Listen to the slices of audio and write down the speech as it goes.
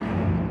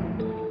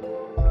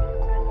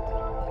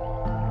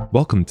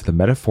Welcome to the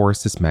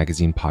Metaphorosis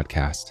Magazine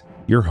podcast,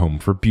 your home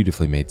for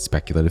beautifully made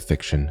speculative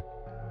fiction.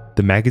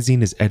 The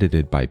magazine is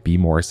edited by B.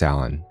 Morris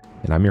Allen,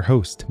 and I'm your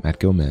host,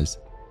 Matt Gomez.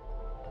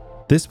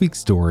 This week's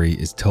story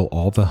is Till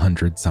All the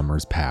 100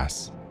 Summers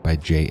Pass by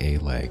J.A.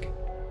 Legge.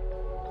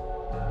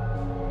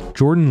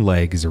 Jordan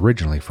Legge is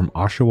originally from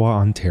Oshawa,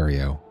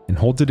 Ontario, and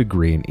holds a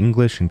degree in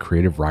English and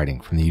creative writing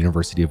from the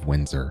University of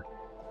Windsor.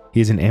 He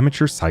is an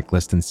amateur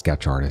cyclist and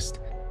sketch artist,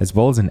 as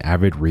well as an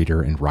avid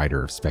reader and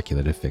writer of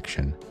speculative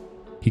fiction.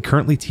 He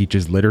currently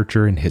teaches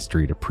literature and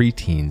history to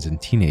preteens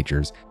and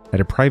teenagers at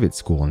a private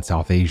school in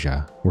South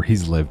Asia, where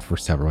he's lived for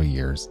several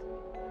years.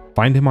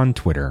 Find him on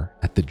Twitter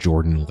at the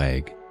Jordan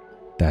Legge.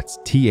 That's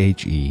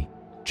TheJordanLegg.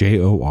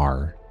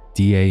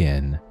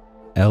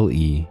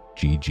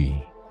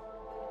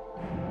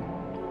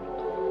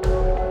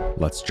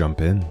 Let's jump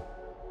in.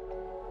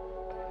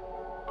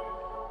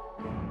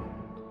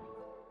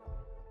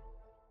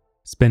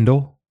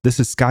 Spindle, this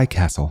is Sky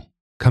Castle.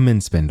 Come in,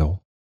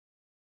 Spindle.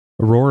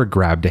 Aurora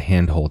grabbed a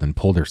handhold and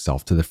pulled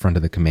herself to the front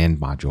of the command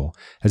module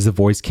as the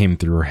voice came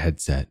through her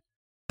headset,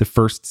 the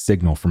first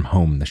signal from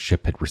home the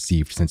ship had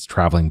received since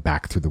traveling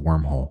back through the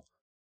wormhole,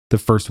 the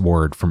first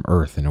word from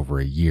Earth in over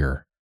a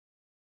year.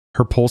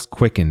 Her pulse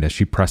quickened as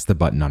she pressed the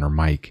button on her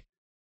mic.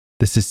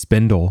 "This is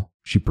Spindle,"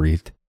 she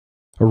breathed.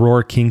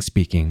 "Aurora King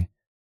speaking.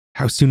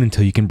 How soon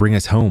until you can bring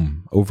us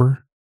home?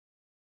 Over?"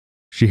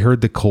 She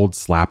heard the cold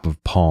slap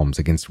of palms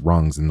against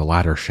rungs in the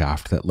ladder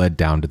shaft that led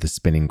down to the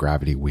spinning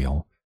gravity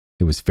wheel.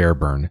 It was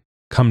Fairburn,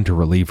 come to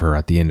relieve her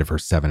at the end of her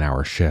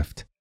 7-hour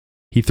shift.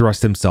 He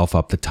thrust himself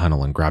up the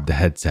tunnel and grabbed a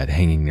headset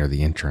hanging near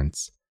the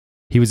entrance.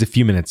 He was a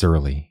few minutes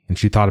early, and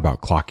she thought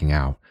about clocking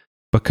out,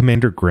 but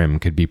Commander Grimm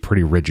could be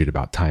pretty rigid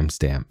about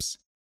timestamps.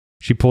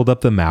 She pulled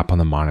up the map on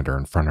the monitor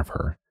in front of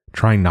her,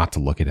 trying not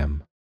to look at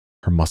him.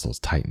 Her muscles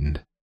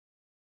tightened.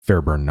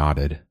 Fairburn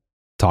nodded.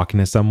 "Talking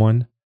to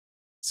someone?"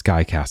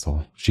 "Sky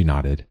Castle," she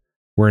nodded.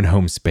 "We're in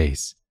home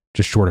space,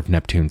 just short of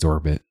Neptune's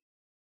orbit."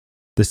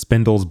 The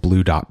Spindle's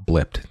blue dot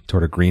blipped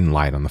toward a green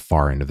light on the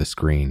far end of the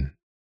screen.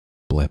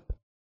 Blip.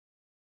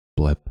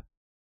 Blip.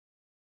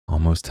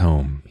 "Almost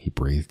home," he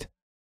breathed.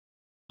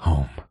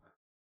 Home.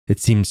 It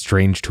seemed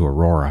strange to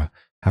Aurora,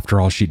 after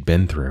all she'd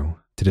been through,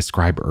 to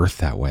describe Earth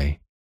that way.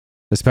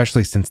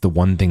 Especially since the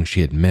one thing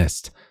she had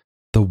missed,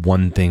 the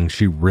one thing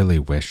she really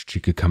wished she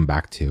could come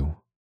back to,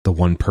 the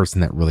one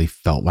person that really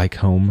felt like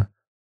home,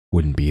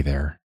 wouldn't be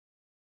there.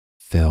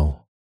 Phil.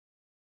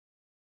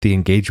 The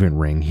engagement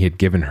ring he had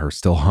given her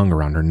still hung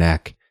around her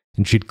neck,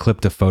 and she'd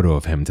clipped a photo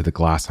of him to the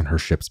glass on her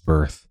ship's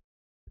berth.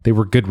 They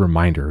were good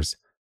reminders,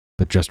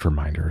 but just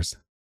reminders.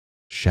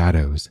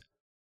 Shadows.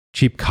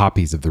 Cheap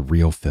copies of the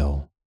real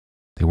Phil.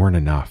 They weren't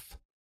enough.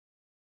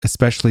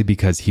 Especially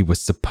because he was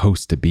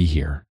supposed to be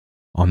here,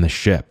 on the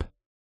ship,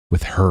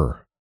 with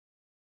her.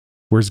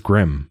 "Where's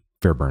Grimm?"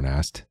 Fairburn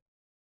asked.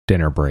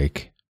 "Dinner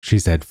break," she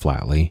said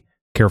flatly,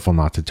 careful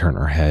not to turn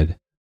her head.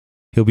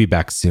 "He'll be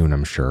back soon,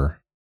 I'm sure."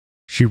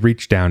 She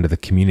reached down to the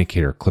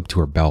communicator clipped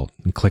to her belt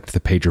and clicked the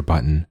pager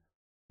button.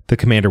 The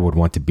commander would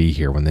want to be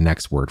here when the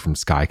next word from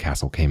Sky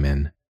Castle came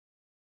in.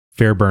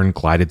 Fairburn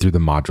glided through the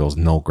module's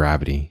null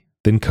gravity,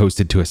 then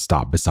coasted to a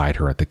stop beside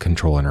her at the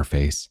control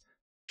interface.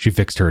 She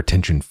fixed her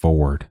attention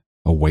forward,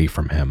 away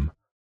from him.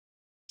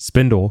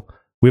 "Spindle,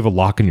 we have a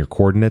lock on your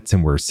coordinates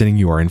and we're sending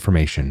you our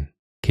information,"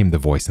 came the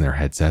voice in their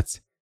headsets.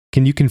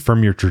 "Can you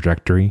confirm your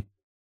trajectory?"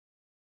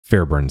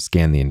 Fairburn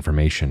scanned the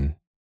information.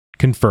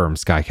 "Confirm,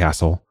 Sky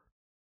Castle."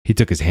 He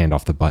took his hand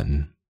off the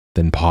button,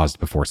 then paused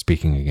before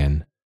speaking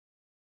again.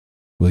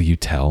 "Will you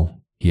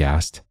tell?" he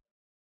asked.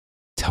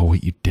 "Tell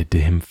what you did to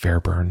him,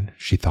 Fairburn,"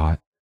 she thought.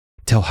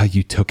 "Tell how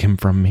you took him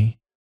from me."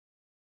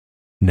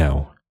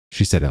 "No,"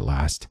 she said at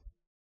last.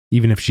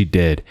 "Even if she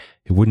did,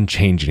 it wouldn't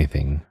change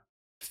anything.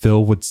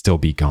 Phil would still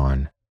be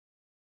gone."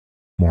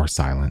 More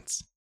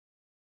silence.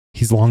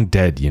 "He's long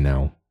dead, you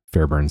know,"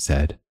 Fairburn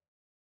said.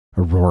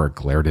 Aurora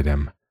glared at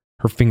him,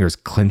 her fingers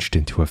clenched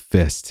into a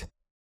fist.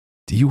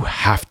 "Do you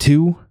have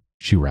to?"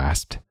 she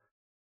rasped.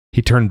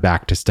 He turned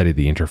back to study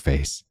the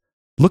interface.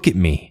 "Look at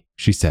me,"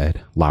 she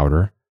said,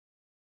 louder.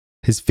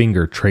 His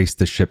finger traced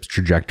the ship's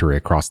trajectory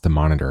across the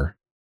monitor.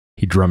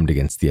 He drummed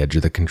against the edge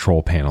of the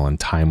control panel in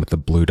time with the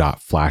blue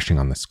dot flashing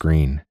on the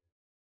screen.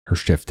 Her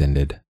shift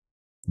ended.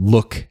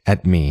 "Look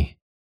at me."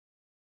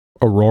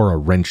 Aurora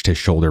wrenched his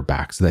shoulder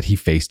back so that he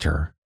faced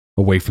her,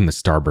 away from the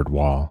starboard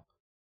wall.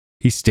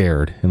 He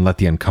stared and let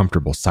the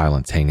uncomfortable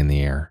silence hang in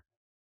the air.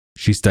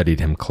 She studied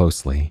him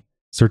closely,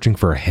 searching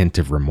for a hint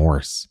of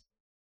remorse.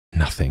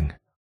 Nothing.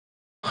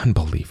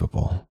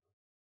 Unbelievable.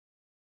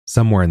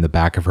 Somewhere in the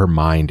back of her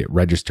mind, it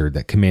registered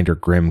that Commander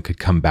Grimm could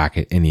come back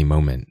at any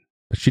moment,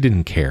 but she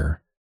didn't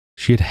care.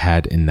 She had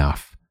had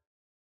enough.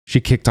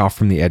 She kicked off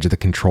from the edge of the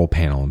control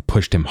panel and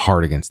pushed him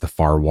hard against the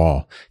far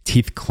wall,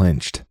 teeth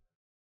clenched.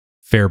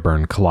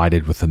 Fairburn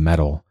collided with the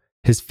metal,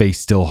 his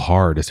face still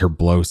hard as her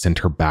blow sent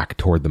her back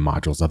toward the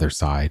module's other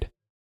side.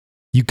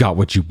 "You got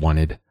what you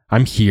wanted.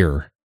 I'm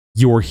here.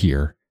 You're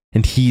here.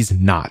 And he's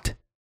not.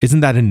 Isn't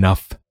that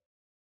enough?"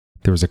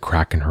 There was a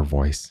crack in her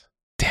voice.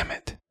 "Damn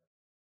it."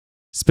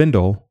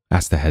 "Spindle?"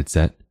 asked the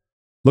headset.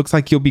 Looks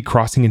like you'll be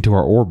crossing into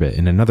our orbit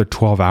in another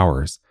 12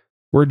 hours.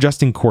 We're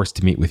adjusting course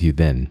to meet with you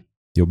then.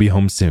 You'll be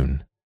home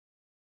soon."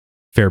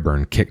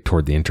 Fairburn kicked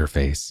toward the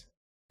interface.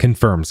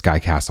 "Confirm, Sky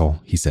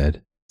Castle," he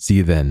said. "See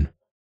you then."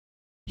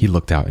 He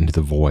looked out into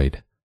the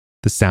void.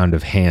 The sound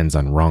of hands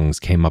on rungs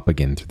came up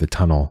again through the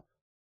tunnel.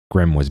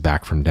 Grim was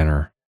back from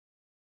dinner.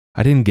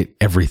 "I didn't get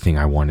everything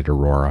I wanted,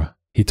 Aurora,"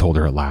 he told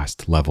her at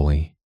last,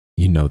 levelly.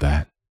 "You know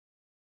that."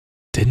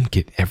 Didn't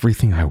get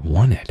everything I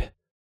wanted.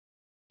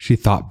 She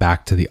thought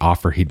back to the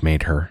offer he'd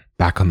made her,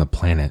 back on the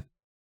planet.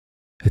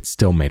 It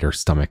still made her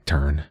stomach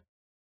turn.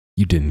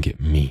 "You didn't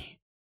get me."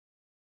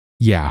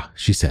 "Yeah,"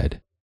 she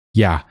said.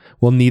 "Yeah,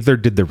 well, neither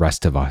did the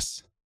rest of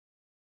us."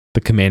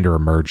 The commander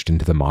emerged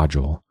into the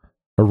module.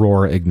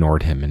 Aurora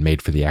ignored him and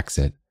made for the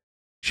exit.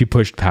 She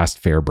pushed past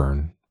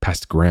Fairburn,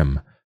 past Grim,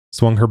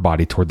 swung her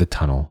body toward the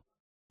tunnel,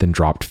 then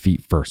dropped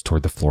feet first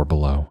toward the floor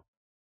below.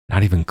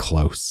 Not even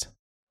close.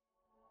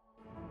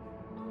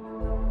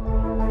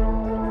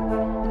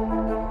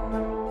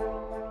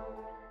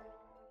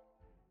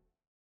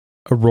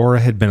 Aurora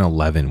had been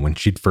 11 when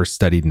she'd first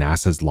studied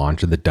NASA's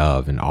launch of the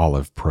Dove and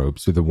Olive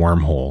probes through the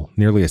wormhole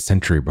nearly a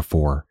century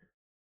before.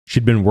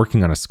 She'd been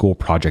working on a school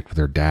project with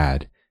her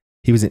dad.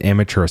 He was an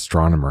amateur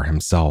astronomer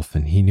himself,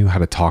 and he knew how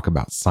to talk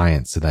about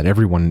science so that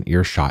everyone in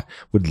earshot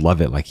would love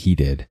it like he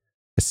did,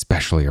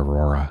 especially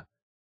Aurora.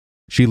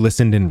 She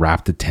listened in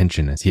rapt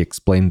attention as he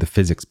explained the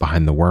physics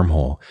behind the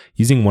wormhole,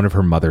 using one of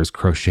her mother's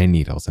crochet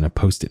needles and a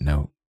post-it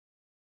note.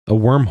 "A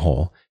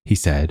wormhole," he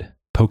said,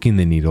 poking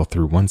the needle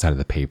through one side of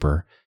the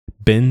paper,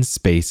 "bends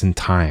space and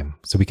time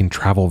so we can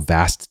travel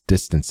vast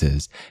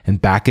distances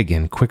and back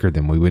again quicker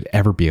than we would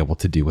ever be able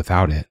to do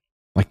without it.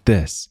 Like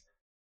this."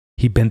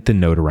 He bent the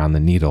note around the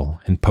needle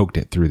and poked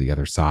it through the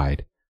other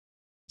side.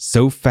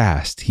 "So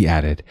fast," he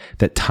added,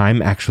 "that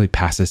time actually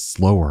passes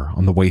slower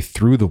on the way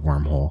through the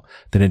wormhole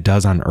than it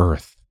does on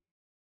Earth."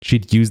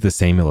 She'd used the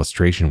same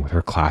illustration with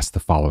her class the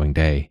following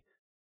day.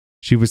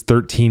 She was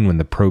 13 when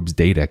the probe's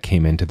data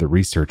came into the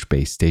research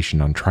base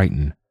stationed on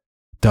Triton.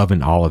 Dove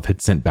and Olive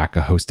had sent back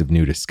a host of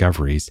new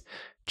discoveries,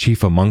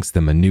 chief amongst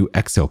them a new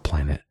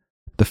exoplanet,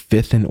 the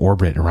fifth in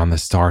orbit around the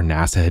star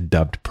NASA had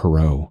dubbed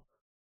Perot.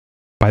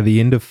 By the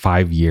end of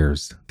 5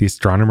 years, the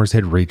astronomers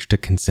had reached a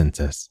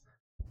consensus.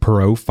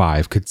 Perot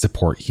 5 could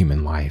support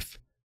human life.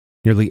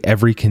 Nearly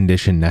every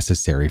condition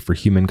necessary for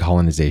human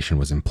colonization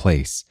was in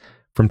place,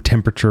 from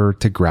temperature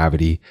to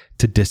gravity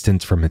to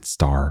distance from its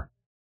star.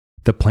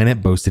 The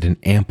planet boasted an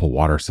ample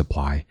water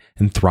supply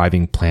and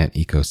thriving plant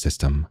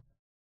ecosystem.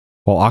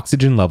 While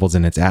oxygen levels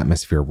in its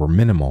atmosphere were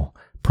minimal,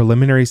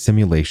 preliminary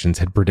simulations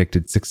had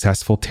predicted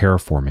successful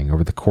terraforming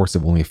over the course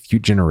of only a few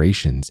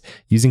generations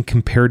using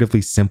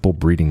comparatively simple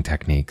breeding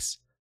techniques.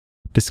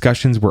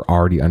 Discussions were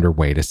already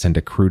underway to send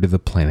a crew to the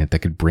planet that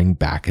could bring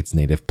back its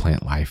native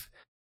plant life,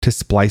 to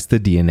splice the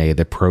DNA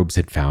the probes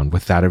had found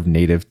with that of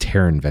native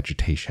Terran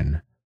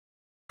vegetation.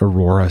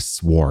 Aurora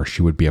swore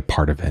she would be a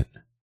part of it.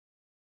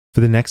 For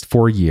the next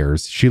 4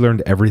 years, she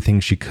learned everything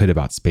she could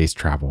about space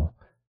travel.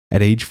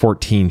 At age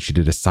 14, she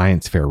did a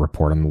science fair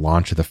report on the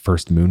launch of the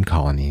first moon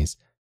colonies.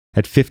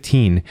 At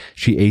 15,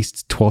 she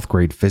aced 12th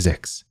grade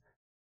physics.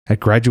 At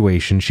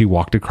graduation, she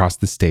walked across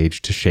the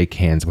stage to shake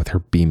hands with her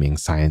beaming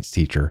science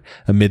teacher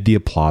amid the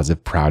applause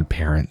of proud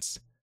parents.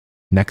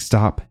 Next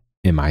stop,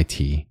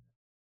 MIT.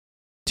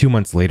 2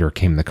 months later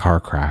came the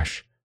car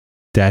crash.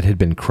 Dad had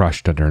been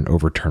crushed under an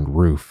overturned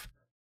roof.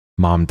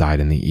 Mom died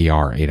in the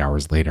ER 8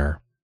 hours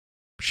later.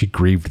 She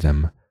grieved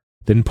them,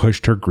 then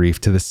pushed her grief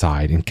to the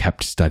side and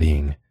kept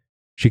studying.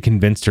 She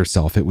convinced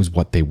herself it was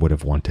what they would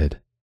have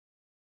wanted.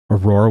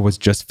 Aurora was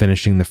just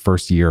finishing the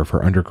first year of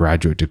her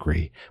undergraduate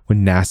degree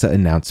when NASA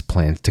announced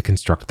plans to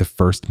construct the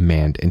first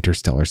manned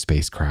interstellar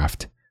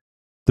spacecraft.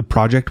 The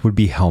project would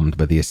be helmed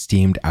by the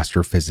esteemed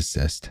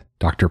astrophysicist,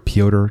 Dr.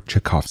 Pyotr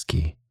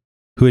Tchaikovsky,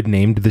 who had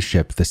named the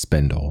ship the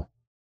Spindle.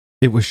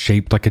 It was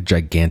shaped like a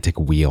gigantic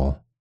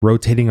wheel,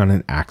 rotating on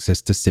an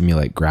axis to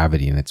simulate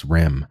gravity in its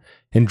rim,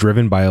 and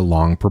driven by a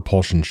long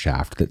propulsion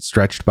shaft that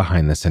stretched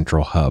behind the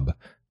central hub,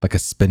 like a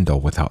spindle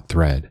without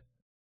thread.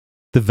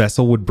 The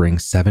vessel would bring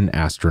 7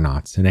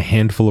 astronauts and a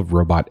handful of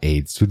robot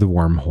aides through the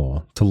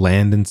wormhole to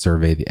land and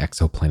survey the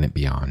exoplanet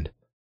beyond.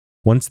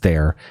 Once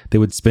there, they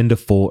would spend a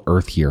full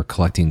Earth year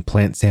collecting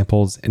plant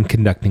samples and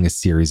conducting a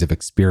series of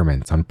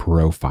experiments on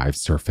Perot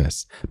 5's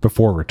surface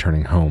before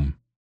returning home.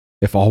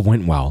 If all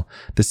went well,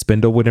 the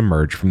spindle would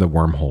emerge from the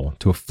wormhole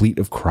to a fleet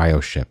of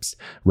cryoships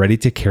ready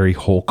to carry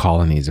whole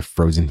colonies of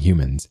frozen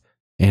humans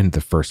and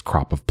the first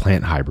crop of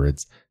plant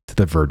hybrids to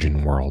the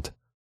virgin world.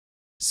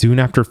 Soon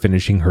after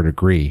finishing her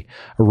degree,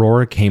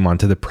 Aurora came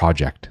onto the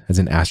project as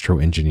an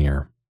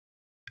astroengineer.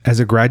 As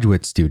a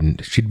graduate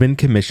student, she'd been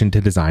commissioned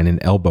to design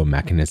an elbow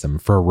mechanism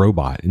for a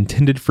robot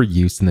intended for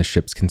use in the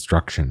ship's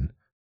construction.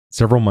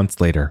 Several months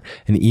later,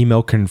 an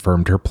email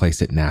confirmed her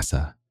place at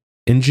NASA,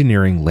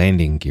 engineering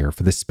landing gear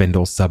for the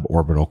Spindle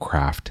suborbital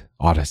craft,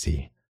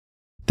 Odyssey.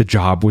 The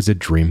job was a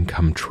dream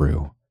come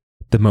true.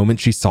 The moment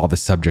she saw the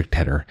subject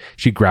header,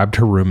 she grabbed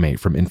her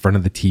roommate from in front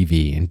of the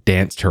TV and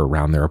danced her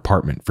around their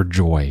apartment for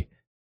joy.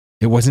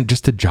 It wasn't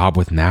just a job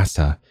with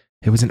NASA,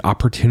 It was an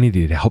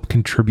opportunity to help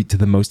contribute to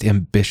the most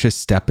ambitious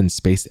step in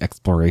space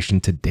exploration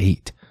to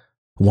date,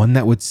 one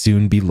that would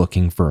soon be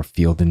looking for a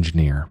field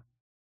engineer.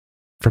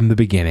 From the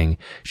beginning,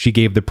 she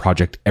gave the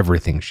project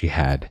everything she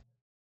had.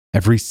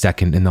 Every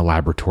second in the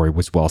laboratory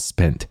was well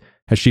spent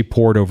as she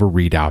pored over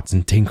readouts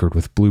and tinkered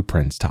with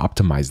blueprints to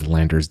optimize the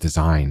lander's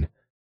design.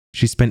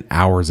 She spent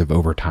hours of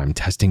overtime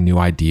testing new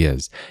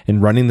ideas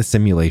and running the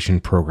simulation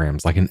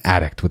programs like an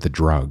addict with a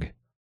drug.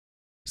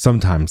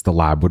 Sometimes the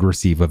lab would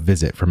receive a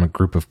visit from a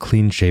group of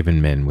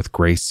clean-shaven men with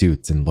gray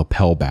suits and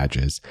lapel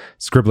badges,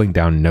 scribbling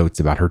down notes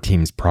about her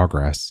team's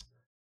progress.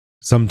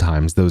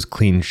 Sometimes those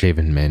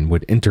clean-shaven men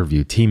would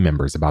interview team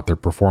members about their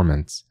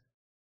performance.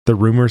 The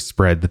rumors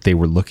spread that they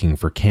were looking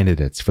for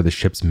candidates for the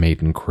ship's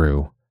maiden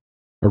crew.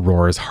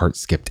 Aurora's heart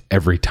skipped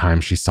every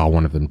time she saw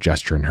one of them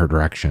gesture in her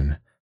direction.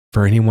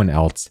 For anyone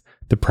else,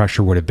 the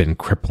pressure would have been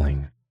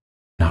crippling.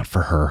 Not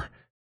for her.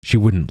 She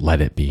wouldn't let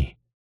it be.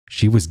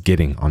 She was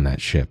getting on that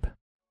ship.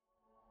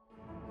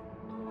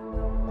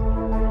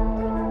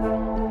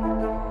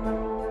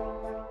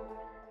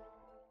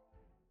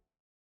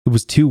 It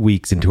was 2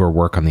 weeks into her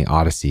work on the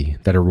Odyssey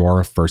that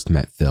Aurora first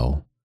met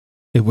Phil.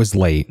 It was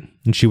late,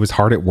 and she was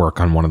hard at work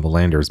on one of the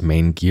lander's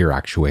main gear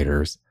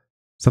actuators.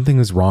 Something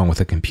was wrong with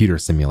a computer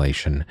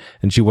simulation,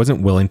 and she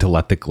wasn't willing to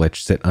let the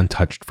glitch sit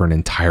untouched for an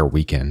entire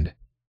weekend.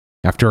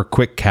 After a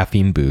quick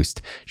caffeine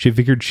boost, she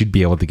figured she'd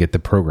be able to get the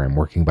program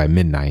working by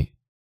midnight.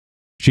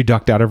 She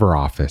ducked out of her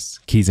office,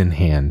 keys in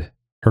hand.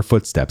 Her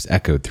footsteps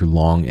echoed through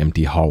long,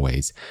 empty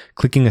hallways,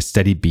 clicking a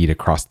steady beat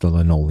across the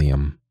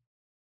linoleum.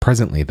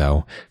 Presently,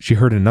 though, she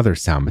heard another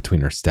sound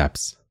between her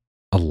steps.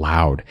 A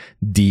loud,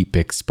 deep,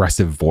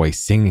 expressive voice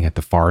singing at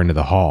the far end of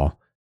the hall.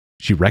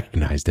 She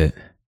recognized it.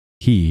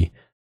 He,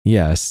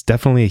 yes,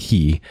 definitely a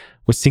he,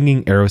 was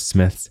singing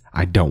Aerosmith's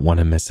I Don't Want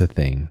to Miss a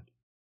Thing.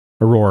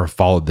 Aurora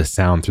followed the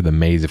sound through the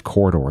maze of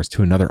corridors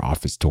to another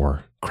office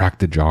door,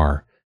 cracked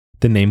ajar.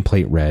 The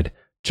nameplate read,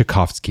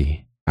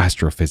 Tchaikovsky,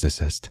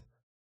 astrophysicist.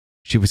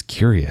 She was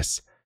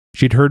curious.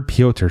 She'd heard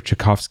Pyotr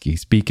Tchaikovsky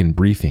speak in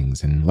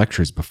briefings and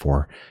lectures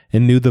before,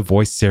 and knew the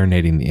voice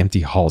serenading the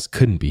empty halls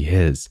couldn't be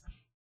his.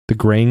 The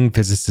graying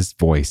physicist's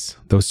voice,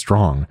 though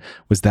strong,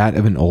 was that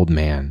of an old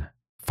man,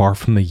 far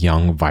from the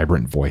young,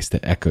 vibrant voice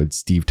that echoed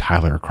Steve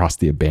Tyler across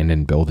the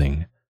abandoned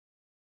building.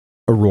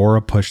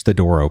 Aurora pushed the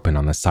door open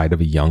on the sight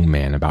of a young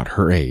man about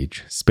her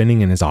age,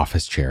 spinning in his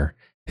office chair,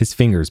 his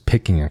fingers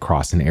picking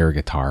across an air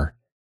guitar.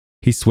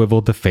 He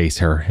swiveled to face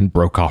her and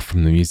broke off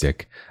from the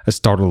music, a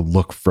startled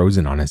look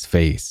frozen on his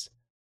face.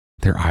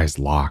 Their eyes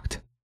locked.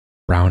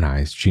 Brown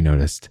eyes, she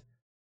noticed.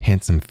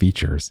 Handsome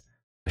features.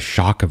 A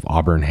shock of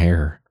auburn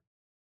hair.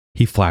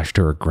 He flashed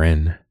her a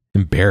grin,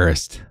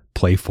 embarrassed,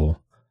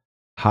 playful.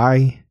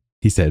 "Hi,"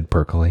 he said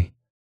perkily.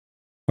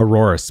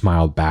 Aurora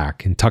smiled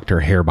back and tucked her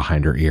hair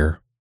behind her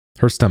ear.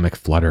 Her stomach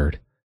fluttered.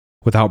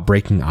 Without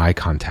breaking eye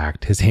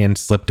contact, his hand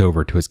slipped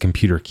over to his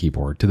computer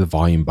keyboard to the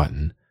volume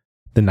button.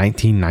 The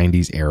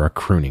 1990s era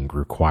crooning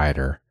grew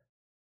quieter.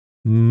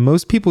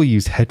 "Most people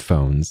use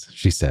headphones,"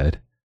 she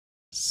said.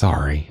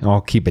 "Sorry,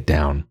 I'll keep it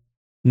down."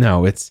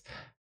 "No, it's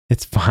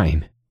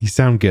fine. You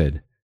sound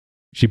good."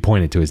 She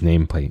pointed to his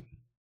nameplate.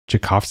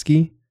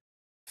 "Tchaikovsky?"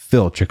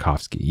 "Phil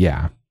Tchaikovsky,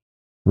 yeah."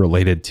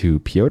 "Related to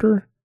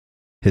Pyotr?"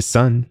 "His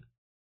son."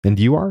 "And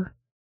you are?"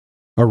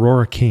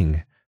 "Aurora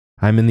King.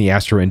 I'm in the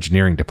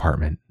astroengineering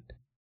department."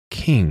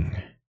 "King?"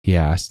 he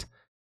asked.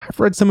 "I've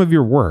read some of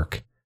your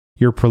work.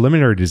 Your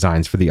preliminary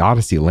designs for the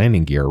Odyssey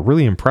landing gear are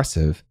really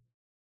impressive."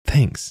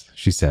 "Thanks,"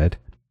 she said.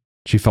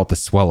 She felt a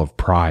swell of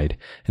pride,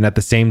 and at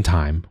the same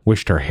time,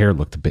 wished her hair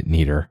looked a bit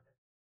neater.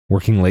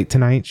 "Working late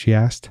tonight?" she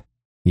asked.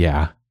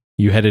 "Yeah.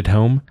 You headed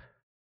home?"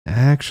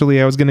 "Actually,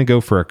 I was going to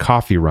go for a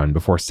coffee run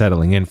before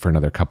settling in for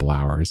another couple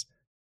hours."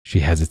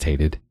 She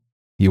hesitated.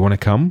 "You want to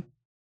come?"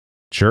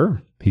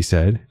 "Sure," he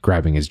said,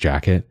 grabbing his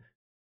jacket.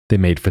 They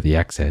made for the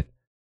exit.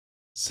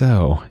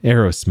 "So,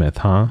 Aerosmith,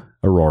 huh?"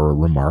 Aurora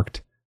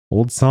remarked.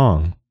 "Old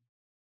song."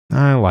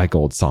 "I like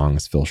old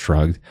songs," Phil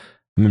shrugged.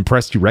 "I'm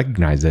impressed you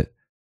recognize it."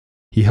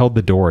 He held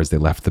the door as they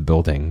left the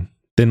building,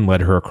 then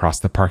led her across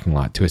the parking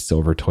lot to a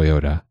silver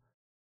Toyota.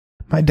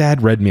 "My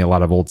dad read me a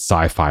lot of old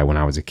sci-fi when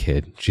I was a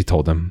kid," she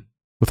told him.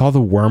 "With all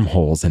the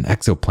wormholes and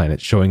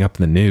exoplanets showing up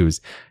in the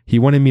news, he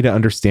wanted me to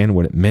understand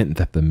what it meant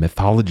that the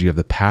mythology of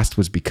the past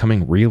was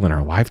becoming real in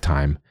our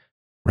lifetime.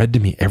 Read to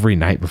me every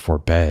night before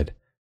bed.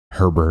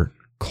 Herbert,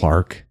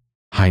 Clarke,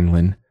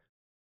 Heinlein.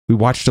 We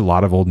watched a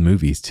lot of old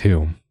movies,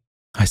 too.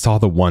 I saw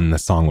the one the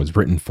song was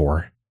written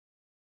for."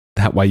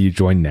 "That why you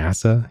joined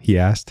NASA?" he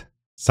asked.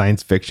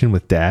 "Science fiction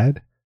with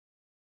Dad?"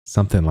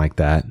 "Something like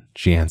that,"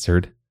 she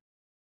answered.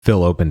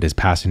 Phil opened his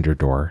passenger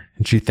door,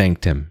 and she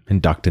thanked him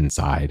and ducked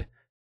inside.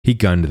 He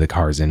gunned the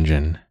car's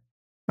engine.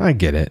 "I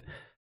get it.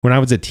 When I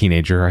was a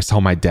teenager, I saw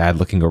my dad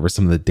looking over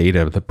some of the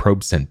data the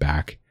probe sent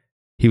back.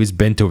 He was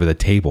bent over the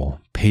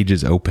table,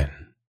 pages open.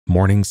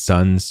 Morning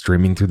sun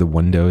streaming through the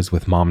windows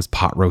with Mom's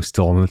pot roast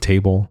still on the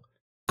table,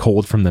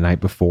 cold from the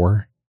night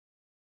before.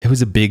 It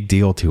was a big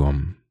deal to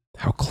him,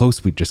 how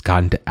close we'd just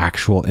gotten to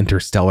actual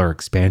interstellar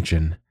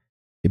expansion.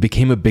 It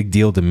became a big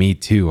deal to me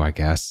too, I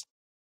guess.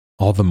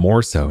 All the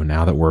more so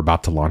now that we're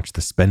about to launch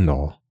the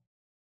spindle.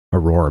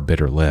 Aurora bit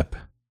her lip.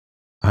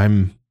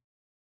 I'm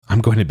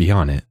going to be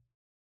on it.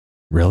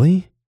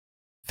 Really?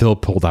 Phil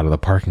pulled out of the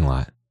parking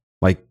lot.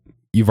 Like,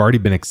 you've already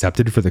been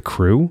accepted for the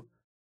crew?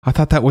 I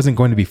thought that wasn't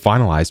going to be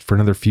finalized for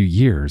another few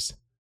years.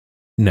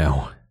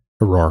 No,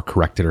 Aurora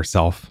corrected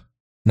herself.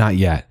 Not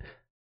yet,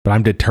 but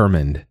I'm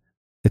determined.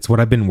 It's what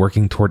I've been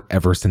working toward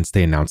ever since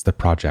they announced the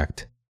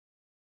project.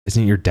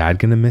 Isn't your dad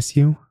going to miss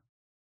you?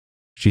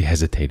 She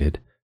hesitated.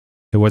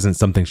 It wasn't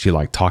something she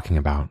liked talking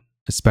about,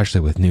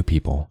 especially with new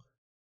people.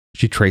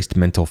 She traced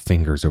mental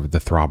fingers over the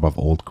throb of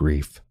old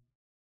grief.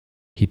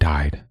 He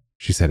died,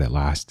 she said at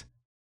last.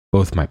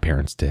 Both my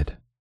parents did.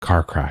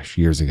 Car crash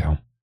years ago.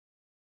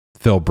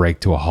 Phil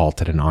braked to a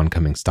halt at an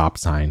oncoming stop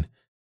sign.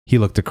 He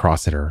looked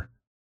across at her.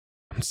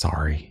 I'm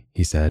sorry,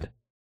 he said.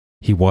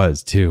 He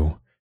was, too.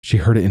 She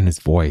heard it in his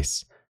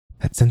voice.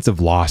 That sense of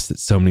loss that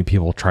so many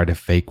people try to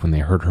fake when they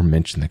heard her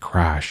mention the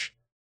crash.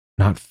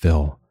 Not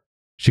Phil.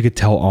 She could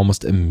tell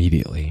almost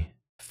immediately.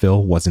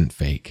 Phil wasn't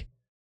fake.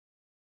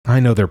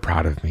 I know they're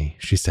proud of me,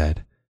 she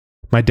said.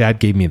 My dad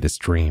gave me this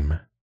dream.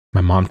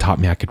 My mom taught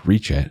me I could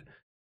reach it.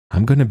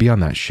 I'm going to be on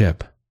that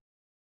ship.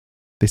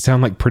 They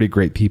sound like pretty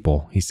great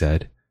people, he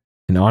said.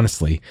 And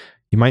honestly,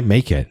 you might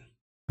make it.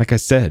 Like I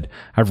said,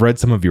 I've read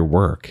some of your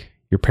work.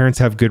 Your parents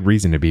have good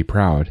reason to be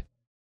proud.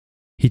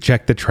 He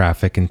checked the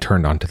traffic and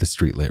turned onto the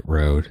street-lit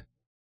road.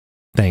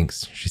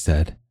 Thanks, she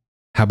said.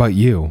 How about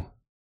you?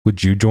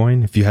 Would you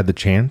join if you had the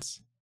chance?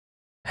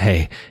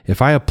 Hey,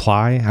 if I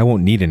apply, I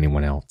won't need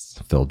anyone else,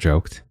 Phil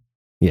joked.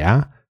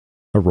 Yeah?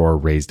 Aurora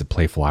raised a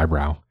playful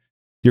eyebrow.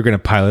 You're going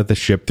to pilot the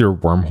ship through a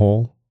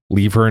wormhole,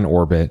 leave her in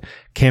orbit,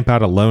 camp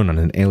out alone on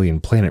an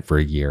alien planet for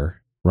a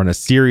year, run a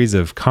series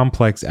of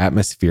complex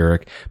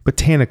atmospheric,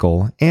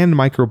 botanical, and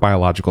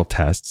microbiological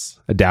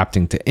tests,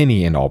 adapting to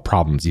any and all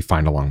problems you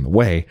find along the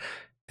way,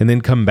 and then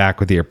come back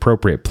with the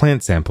appropriate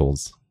plant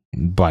samples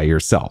by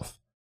yourself.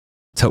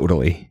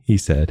 Totally, he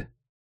said.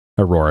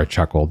 Aurora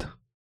chuckled.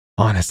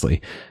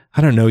 Honestly,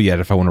 I don't know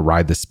yet if I want to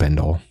ride the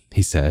spindle,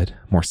 he said,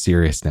 more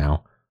serious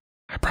now.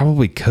 I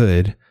probably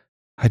could.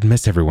 I'd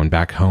miss everyone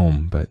back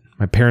home, but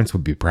my parents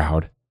would be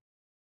proud.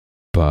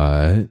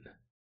 But...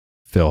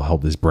 Phil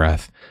held his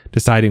breath,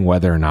 deciding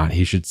whether or not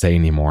he should say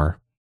any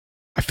more.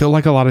 I feel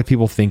like a lot of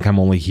people think I'm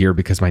only here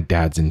because my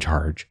dad's in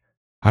charge.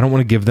 I don't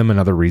want to give them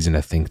another reason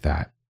to think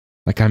that.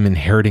 Like I'm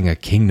inheriting a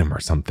kingdom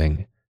or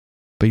something.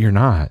 But you're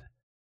not.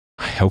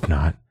 I hope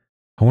not.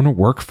 I want to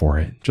work for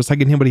it, just like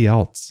anybody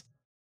else.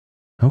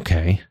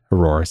 Okay,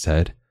 Aurora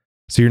said.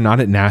 So you're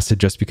not at NASA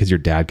just because your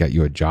dad got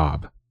you a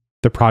job.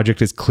 The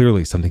project is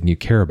clearly something you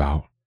care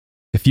about.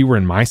 If you were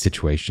in my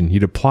situation,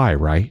 you'd apply,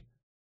 right?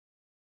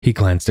 He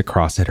glanced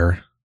across at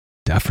her.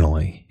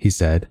 Definitely, he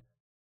said.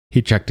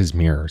 He checked his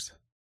mirrors.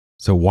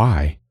 So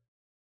why?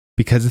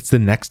 Because it's the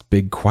next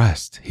big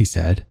quest, he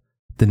said.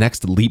 The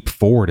next leap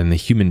forward in the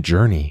human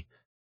journey.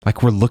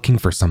 Like we're looking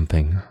for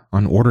something,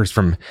 on orders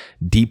from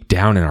deep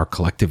down in our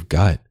collective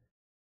gut.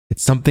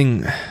 It's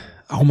something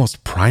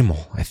almost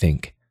primal, I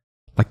think.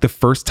 Like the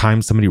first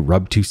time somebody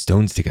rubbed two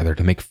stones together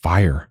to make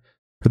fire,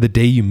 or the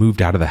day you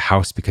moved out of the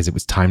house because it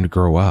was time to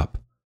grow up.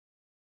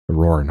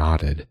 Aurora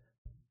nodded.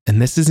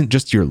 And this isn't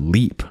just your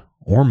leap,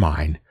 or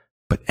mine,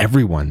 but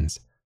everyone's.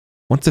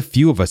 Once a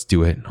few of us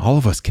do it, all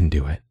of us can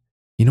do it.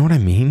 You know what I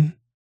mean?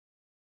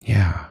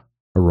 Yeah,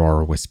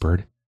 Aurora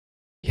whispered.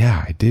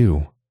 Yeah, I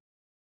do.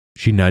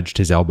 She nudged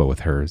his elbow with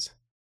hers.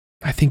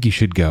 I think you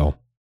should go.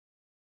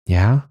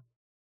 Yeah?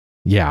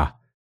 Yeah.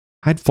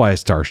 I'd fly a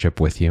starship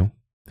with you.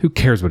 Who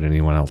cares what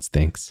anyone else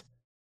thinks?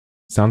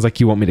 Sounds like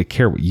you want me to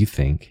care what you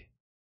think.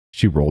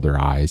 She rolled her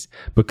eyes,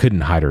 but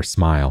couldn't hide her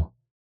smile.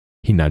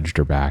 He nudged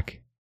her back.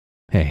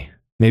 Hey,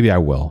 maybe I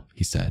will,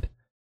 he said.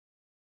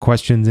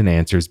 Questions and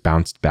answers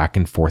bounced back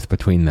and forth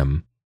between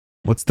them.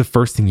 What's the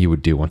first thing you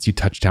would do once you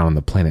touch down on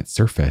the planet's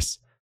surface?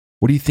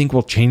 What do you think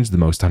will change the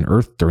most on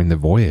Earth during the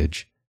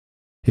voyage?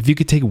 If you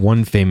could take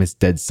one famous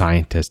dead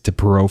scientist to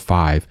Perot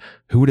 5,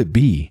 who would it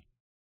be?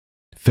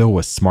 Phil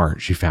was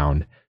smart, she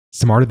found.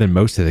 Smarter than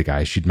most of the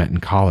guys she'd met in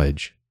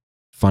college.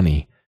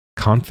 Funny,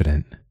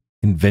 confident,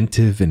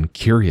 inventive, and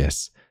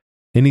curious.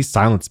 Any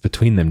silence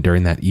between them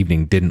during that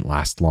evening didn't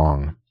last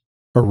long.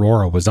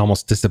 Aurora was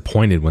almost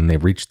disappointed when they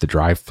reached the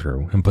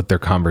drive-thru and put their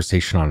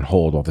conversation on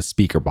hold while the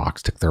speaker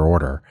box took their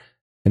order,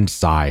 and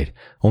sighed,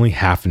 only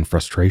half in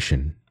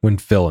frustration, when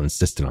Phil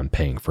insisted on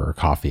paying for her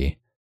coffee.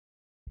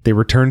 They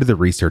returned to the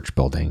research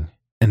building,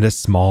 and a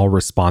small,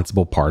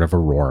 responsible part of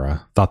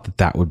Aurora thought that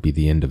that would be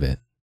the end of it.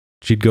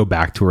 She'd go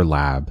back to her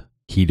lab,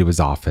 he to his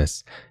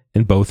office,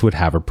 and both would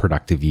have a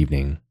productive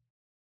evening.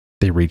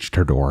 They reached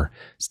her door,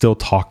 still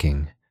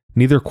talking,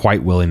 neither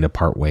quite willing to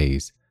part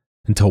ways,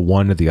 until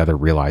one or the other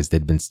realized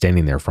they'd been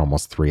standing there for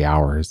almost 3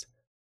 hours.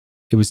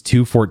 It was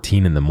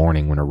 2:14 in the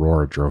morning when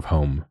Aurora drove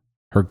home,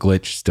 her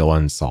glitch still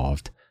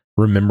unsolved,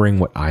 remembering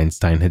what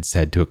Einstein had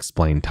said to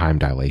explain time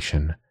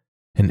dilation.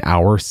 An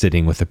hour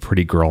sitting with a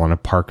pretty girl on a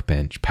park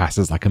bench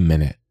passes like a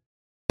minute.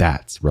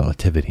 That's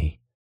relativity.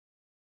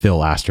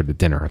 Phil asked her to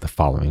dinner the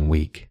following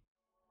week.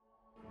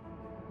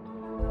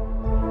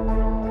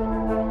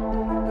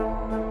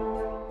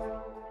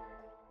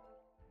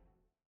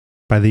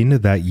 By the end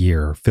of that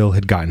year, Phil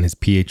had gotten his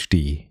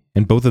PhD,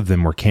 and both of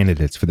them were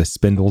candidates for the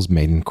Spindle's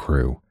maiden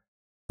crew.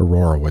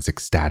 Aurora was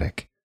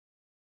ecstatic.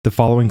 The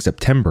following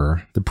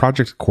September, the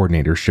project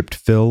coordinator shipped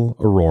Phil,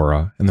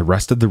 Aurora, and the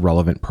rest of the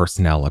relevant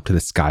personnel up to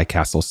the Sky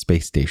Castle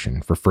space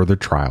station for further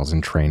trials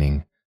and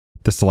training.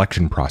 The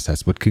selection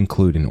process would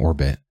conclude in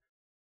orbit.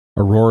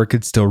 Aurora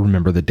could still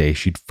remember the day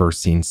she'd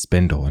first seen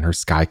Spindle in her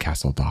Sky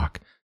Castle dock,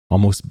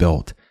 almost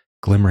built,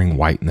 glimmering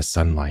white in the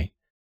sunlight,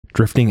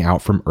 drifting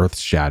out from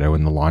Earth's shadow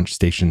in the launch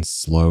station's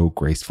slow,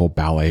 graceful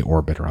ballet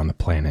orbit around the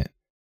planet.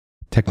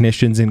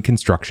 Technicians and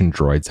construction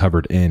droids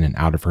hovered in and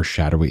out of her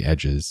shadowy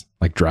edges,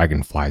 like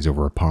dragonflies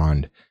over a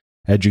pond,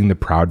 edging the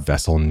proud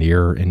vessel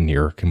nearer and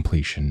nearer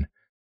completion.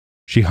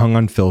 She hung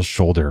on Phil's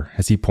shoulder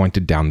as he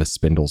pointed down the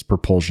Spindle's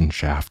propulsion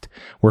shaft,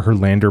 where her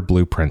lander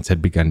blueprints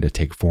had begun to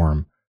take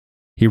form.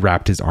 He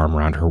wrapped his arm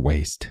around her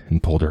waist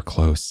and pulled her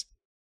close.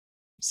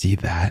 "See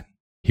that?"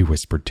 he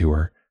whispered to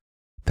her.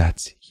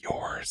 "That's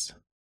yours."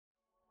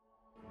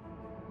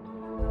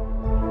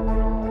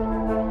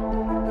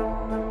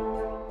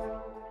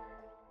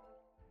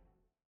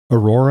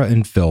 Aurora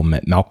and Phil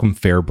met Malcolm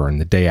Fairburn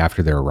the day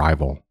after their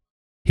arrival.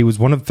 He was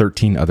one of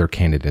 13 other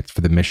candidates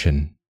for the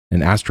mission,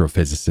 an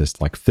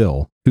astrophysicist like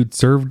Phil, who'd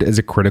served as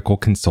a critical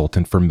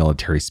consultant for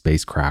military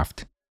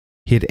spacecraft.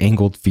 He had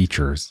angled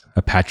features,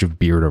 a patch of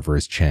beard over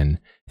his chin,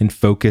 and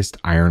focused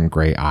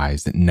iron-gray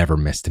eyes that never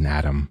missed an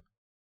atom.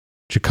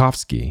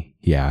 "Tchaikovsky?"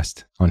 he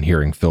asked, on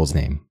hearing Phil's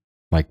name.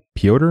 "Like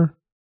Pyotr?"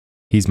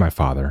 "He's my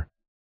father."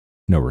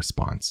 No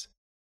response.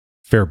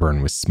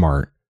 Fairburn was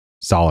smart,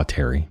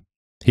 solitary.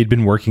 He'd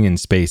been working in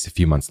space a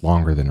few months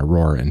longer than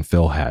Aurora and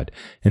Phil had,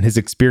 and his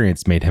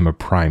experience made him a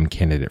prime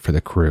candidate for the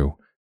crew.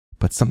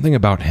 But something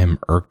about him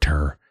irked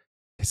her.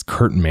 His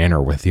curt manner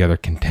with the other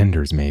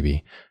contenders,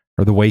 maybe,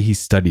 or the way he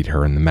studied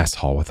her in the mess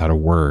hall without a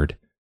word.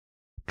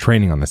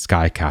 Training on the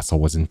Sky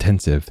Castle was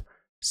intensive.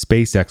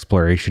 Space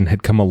exploration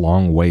had come a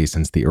long way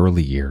since the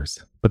early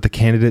years, but the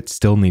candidates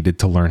still needed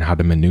to learn how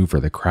to maneuver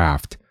the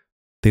craft.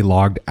 They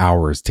logged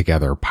hours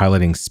together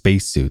piloting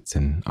spacesuits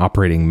and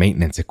operating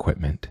maintenance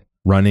equipment,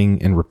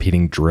 running and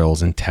repeating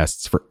drills and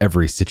tests for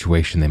every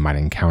situation they might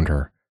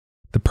encounter.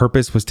 The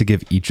purpose was to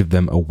give each of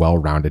them a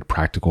well-rounded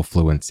practical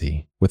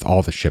fluency with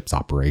all the ship's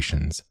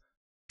operations.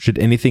 Should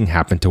anything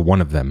happen to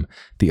one of them,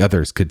 the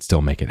others could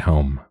still make it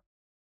home.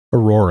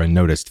 Aurora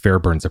noticed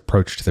Fairburn's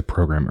approach to the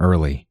program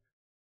early.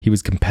 He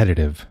was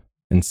competitive,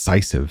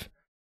 incisive.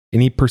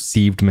 Any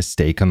perceived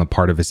mistake on the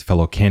part of his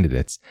fellow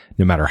candidates,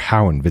 no matter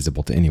how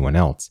invisible to anyone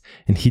else,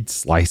 and he'd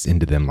slice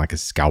into them like a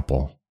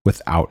scalpel,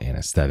 without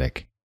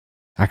anesthetic.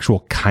 Actual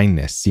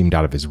kindness seemed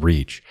out of his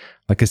reach,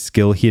 like a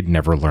skill he had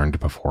never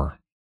learned before.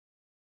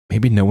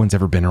 Maybe no one's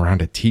ever been around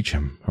to teach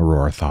him,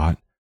 Aurora thought.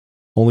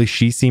 Only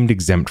she seemed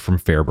exempt from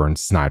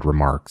Fairburn's snide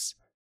remarks.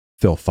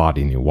 Phil thought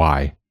he knew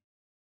why.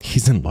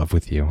 "He's in love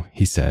with you,"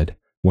 he said,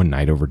 one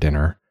night over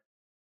dinner.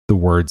 The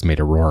words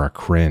made Aurora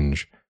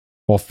cringe.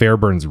 While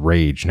Fairburn's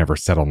rage never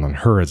settled on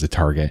her as a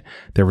target,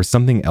 there was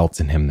something else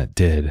in him that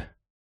did.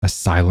 A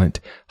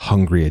silent,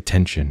 hungry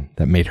attention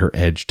that made her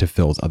edge to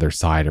Phil's other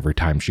side every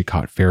time she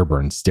caught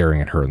Fairburn staring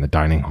at her in the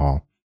dining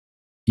hall.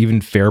 Even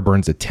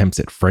Fairburn's attempts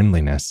at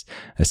friendliness,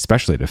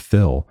 especially to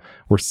Phil,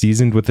 were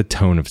seasoned with a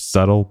tone of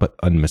subtle but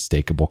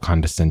unmistakable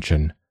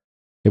condescension.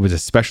 It was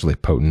especially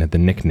potent at the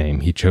nickname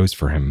he chose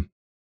for him,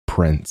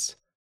 Prince.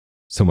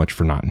 So much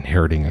for not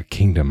inheriting a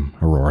kingdom,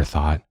 Aurora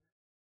thought.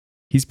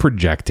 "He's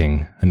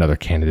projecting," another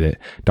candidate,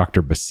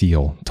 Dr.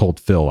 Basile,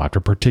 told Phil after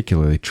a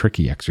particularly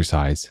tricky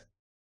exercise.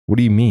 "What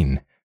do you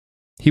mean?"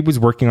 "He was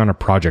working on a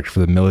project for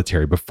the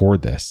military before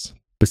this,"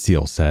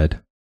 Basile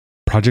said.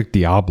 "Project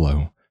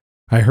Diablo.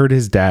 I heard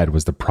his dad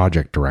was the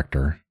project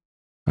director.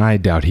 I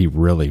doubt he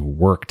really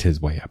worked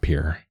his way up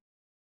here."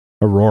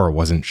 Aurora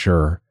wasn't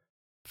sure.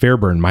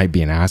 Fairburn might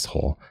be an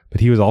asshole,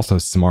 but he was also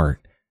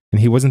smart, and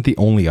he wasn't the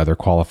only other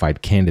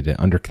qualified candidate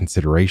under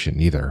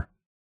consideration either.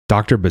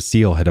 Dr.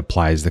 Basile had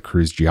applied as the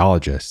crew's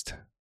geologist.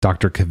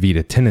 Dr.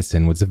 Kavita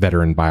Tennyson was a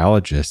veteran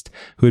biologist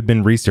who had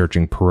been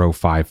researching Perot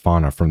 5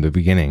 fauna from the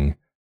beginning.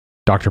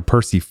 Dr.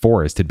 Percy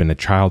Forrest had been a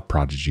child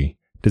prodigy,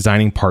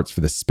 designing parts for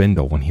the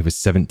Spindle when he was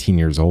 17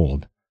 years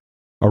old.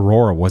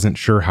 Aurora wasn't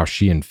sure how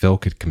she and Phil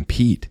could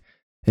compete,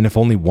 and if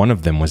only one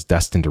of them was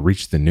destined to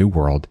reach the New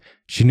World,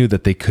 she knew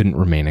that they couldn't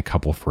remain a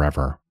couple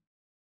forever.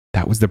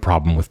 That was the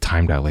problem with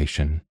time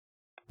dilation.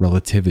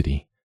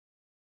 Relativity.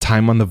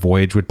 Time on the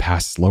voyage would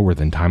pass slower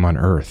than time on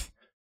Earth.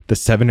 The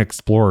 7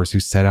 explorers who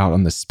set out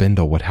on the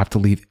Spindle would have to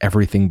leave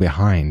everything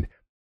behind,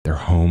 their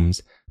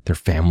homes, their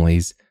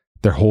families,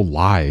 their whole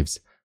lives,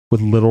 with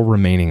little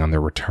remaining on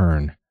their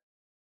return.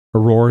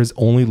 Aurora's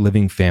only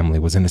living family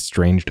was an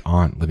estranged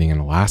aunt living in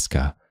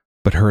Alaska,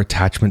 but her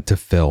attachment to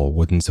Phil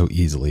wouldn't so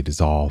easily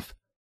dissolve.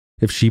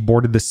 If she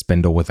boarded the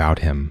Spindle without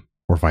him,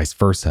 or vice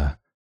versa,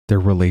 their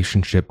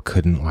relationship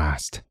couldn't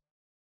last.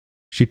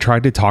 She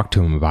tried to talk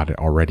to him about it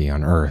already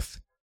on Earth.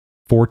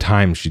 4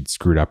 times she'd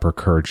screwed up her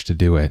courage to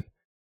do it.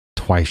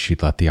 Twice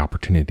she'd let the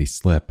opportunity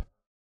slip.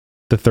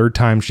 The 3rd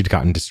time she'd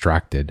gotten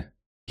distracted.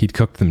 He'd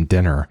cooked them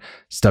dinner,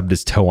 stubbed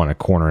his toe on a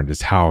corner at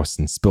his house,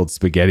 and spilled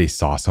spaghetti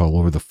sauce all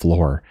over the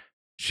floor.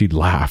 She'd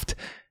laughed.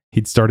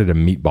 He'd started a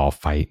meatball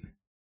fight.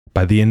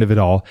 By the end of it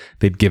all,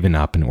 they'd given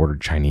up and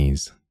ordered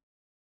Chinese.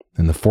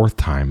 And the fourth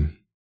time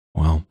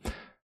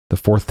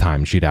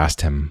she'd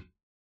asked him,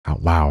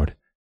 out loud,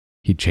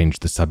 he'd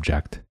changed the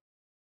subject.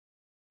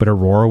 But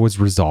Aurora was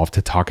resolved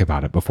to talk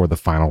about it before the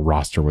final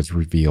roster was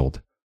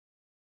revealed.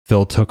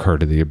 Phil took her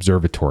to the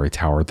observatory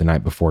tower the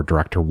night before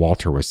Director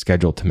Walter was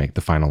scheduled to make the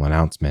final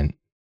announcement.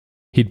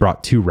 He'd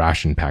brought 2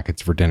 ration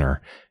packets for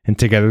dinner, and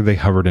together they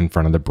hovered in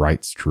front of the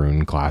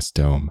bright-strewn glass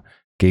dome,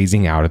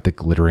 gazing out at the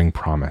glittering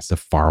promise of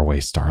faraway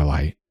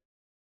starlight.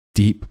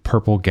 Deep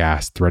purple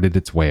gas threaded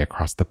its way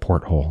across the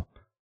porthole.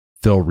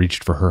 Phil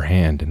reached for her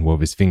hand and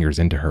wove his fingers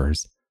into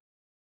hers.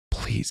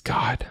 "Please,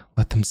 God,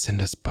 let them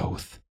send us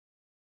both."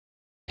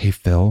 "Hey,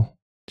 Phil,"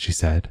 she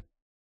said.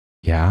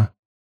 "Yeah?"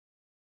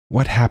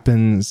 "What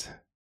happens?"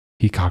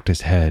 He cocked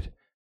his head,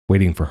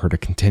 waiting for her to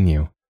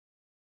continue.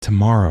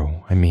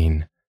 "Tomorrow, I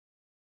mean."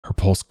 Her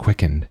pulse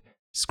quickened,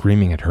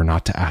 screaming at her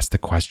not to ask the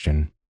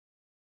question.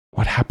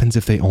 "What happens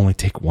if they only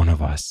take one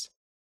of us?"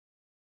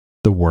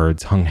 The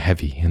words hung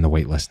heavy in the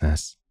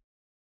weightlessness.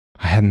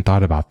 "I hadn't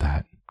thought about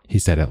that," he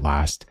said at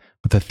last,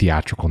 with a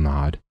theatrical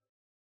nod.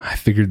 "I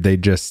figured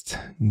they'd just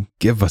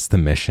give us the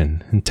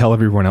mission and tell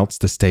everyone else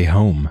to stay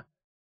home."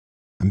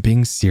 "I'm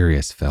being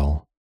serious,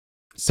 Phil."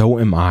 "So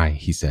am I,"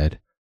 he said.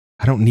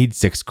 "I don't need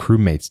 6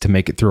 crewmates to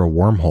make it through a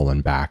wormhole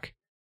and back."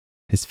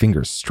 His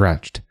fingers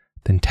stretched,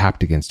 then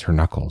tapped against her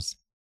knuckles.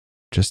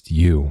 "Just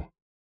you."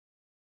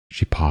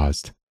 She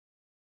paused.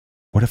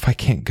 "What if I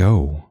can't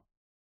go?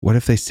 What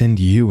if they send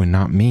you and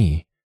not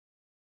me?"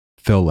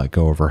 Phil let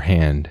go of her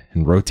hand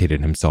and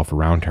rotated himself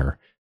around her,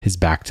 his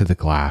back to the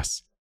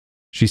glass.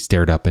 She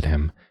stared up at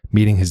him,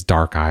 meeting his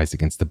dark eyes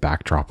against the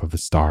backdrop of the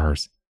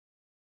stars.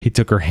 He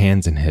took her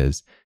hands in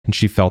his, and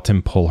she felt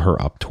him pull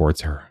her up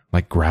towards her,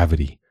 like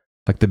gravity,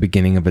 like the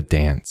beginning of a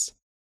dance.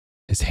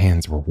 His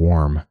hands were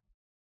warm.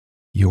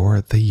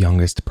 "You're the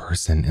youngest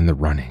person in the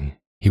running,"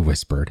 he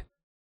whispered,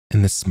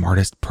 "and the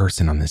smartest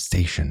person on this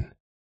station.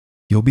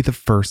 You'll be the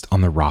first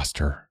on the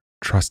roster,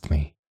 trust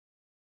me."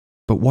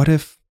 "But what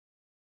if—"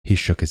 He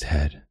shook his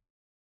head.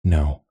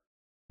 "No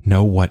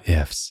what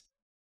ifs,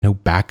 no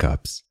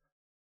backups.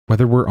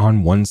 Whether we're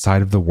on one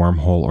side of the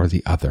wormhole or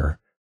the other,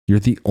 you're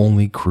the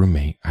only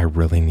crewmate I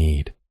really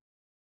need."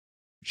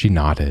 She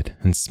nodded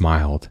and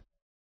smiled.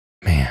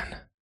 Man,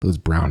 those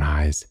brown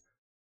eyes.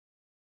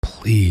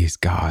 "Please,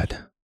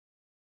 God."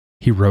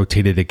 He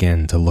rotated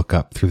again to look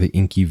up through the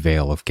inky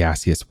veil of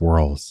gaseous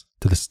whirls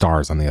to the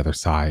stars on the other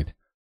side.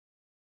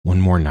 "One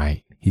more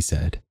night," he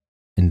said,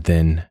 "and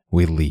then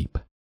we leap."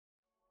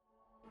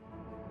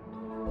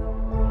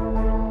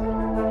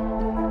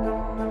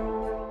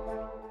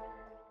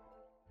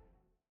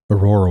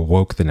 Aurora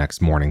woke the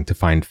next morning to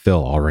find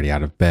Phil already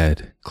out of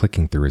bed,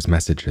 clicking through his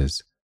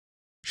messages.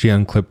 She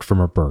unclipped from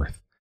her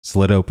berth,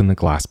 slid open the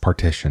glass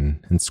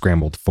partition, and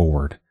scrambled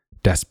forward,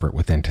 desperate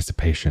with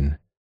anticipation.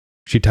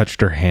 She touched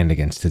her hand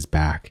against his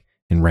back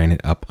and ran it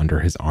up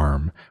under his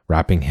arm,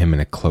 wrapping him in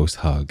a close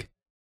hug.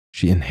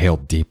 She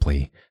inhaled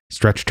deeply,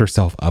 stretched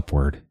herself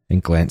upward,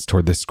 and glanced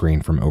toward the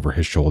screen from over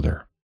his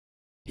shoulder.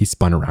 He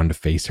spun around to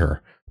face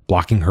her,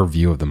 blocking her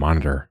view of the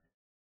monitor.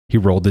 He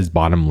rolled his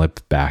bottom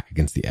lip back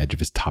against the edge of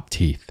his top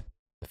teeth,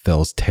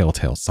 Phil's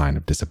telltale sign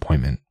of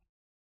disappointment.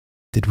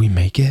 "Did we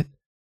make it?"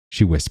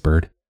 she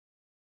whispered.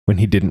 When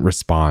he didn't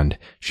respond,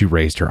 she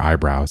raised her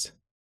eyebrows.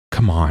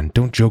 "Come on,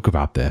 don't joke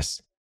about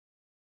this."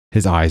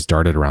 His eyes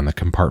darted around the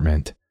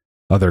compartment.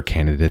 Other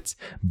candidates,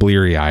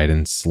 bleary-eyed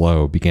and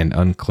slow, began to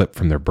unclip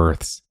from their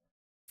berths.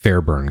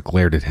 Fairburn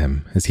glared at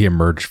him as he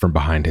emerged from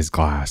behind his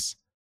glass.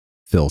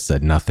 Phil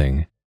said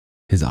nothing.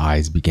 His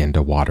eyes began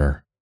to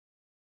water.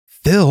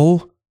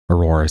 "Phil,"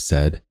 Aurora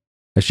said,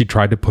 as she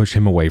tried to push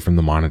him away from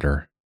the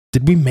monitor.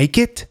 "Did we make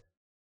it?"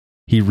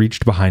 He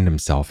reached behind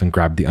himself and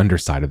grabbed the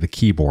underside of the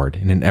keyboard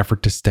in an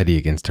effort to steady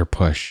against her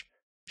push.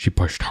 She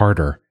pushed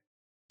harder.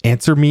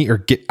 "Answer me or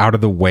get out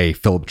of the way,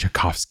 Philip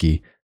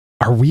Tchaikovsky.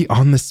 Are we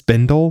on the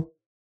spindle?"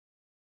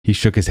 He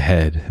shook his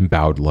head and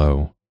bowed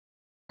low.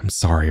 "I'm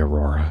sorry,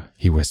 Aurora,"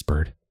 he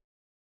whispered.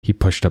 He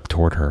pushed up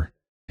toward her,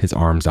 his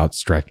arms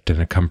outstretched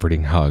in a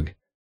comforting hug.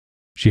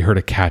 She heard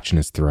a catch in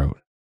his throat.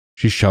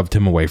 She shoved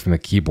him away from the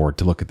keyboard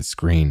to look at the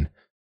screen.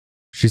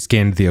 She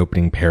scanned the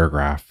opening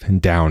paragraph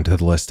and down to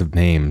the list of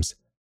names.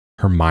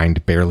 Her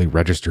mind barely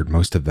registered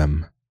most of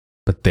them,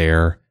 but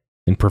there,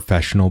 in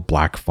professional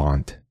black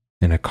font,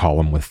 in a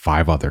column with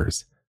 5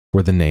 others,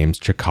 were the names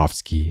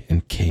Tchaikovsky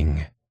and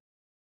King.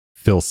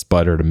 Phil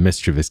sputtered a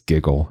mischievous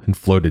giggle and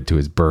floated to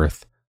his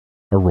berth.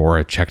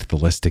 Aurora checked the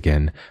list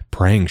again,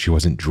 praying she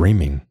wasn't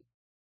dreaming.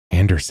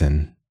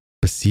 Anderson,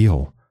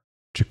 Basile,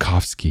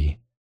 Tchaikovsky,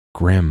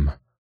 Grimm,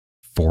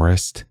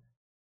 Forrest,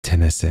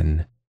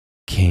 Tennyson,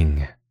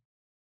 King.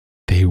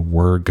 They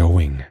were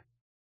going.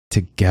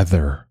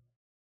 Together.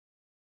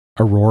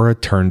 Aurora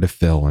turned to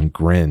Phil and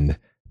grinned,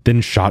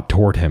 then shot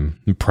toward him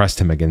and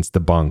pressed him against the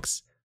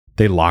bunks.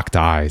 They locked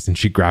eyes, and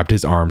she grabbed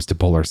his arms to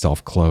pull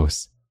herself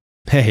close.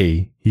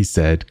 "Hey," he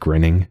said,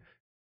 grinning.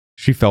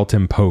 She felt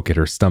him poke at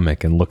her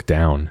stomach and looked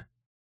down.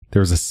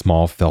 There was a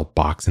small felt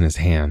box in his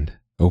hand,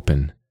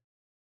 open.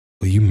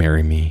 "Will you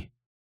marry me?"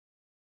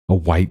 A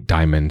white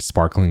diamond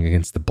sparkling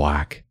against the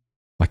black,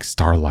 like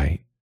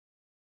starlight.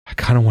 "I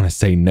kind of want to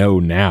say no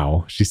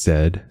now," she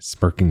said,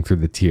 smirking through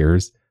the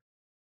tears.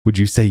 "Would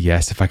you say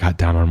yes if I got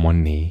down on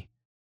one knee?"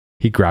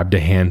 He grabbed a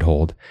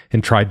handhold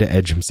and tried to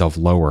edge himself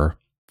lower,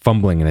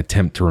 fumbling in an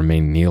attempt to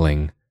remain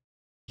kneeling.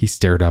 He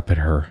stared up at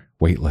her,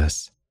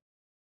 weightless.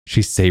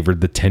 She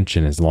savored the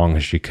tension as long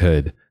as she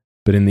could,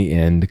 but in the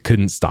end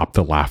couldn't stop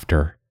the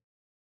laughter.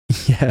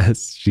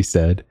 "Yes," she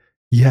said.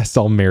 "Yes,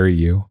 I'll marry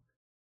you."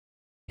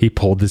 He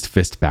pulled his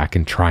fist back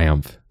in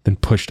triumph, then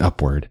pushed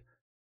upward.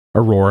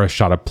 Aurora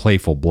shot a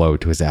playful blow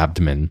to his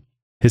abdomen.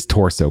 His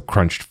torso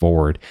crunched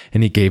forward,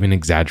 and he gave an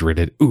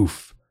exaggerated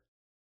oof.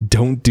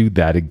 "Don't do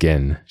that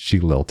again," she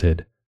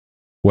lilted.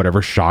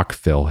 Whatever shock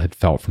Phil had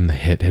felt from the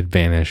hit had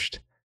vanished,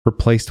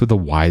 replaced with a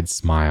wide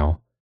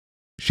smile.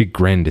 She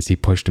grinned as he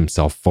pushed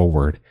himself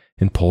forward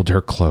and pulled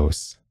her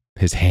close,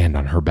 his hand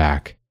on her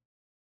back.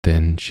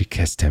 Then she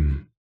kissed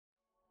him.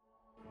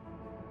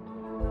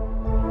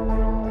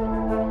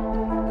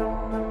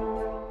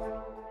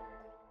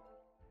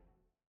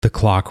 The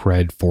clock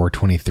read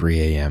 4:23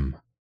 a.m.,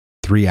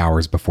 3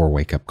 hours before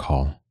wake-up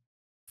call,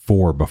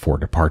 4 before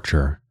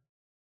departure.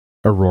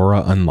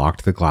 Aurora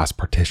unlocked the glass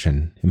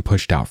partition and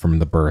pushed out from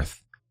the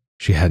berth.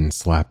 She hadn't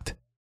slept.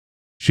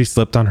 She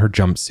slipped on her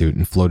jumpsuit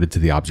and floated to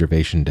the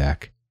observation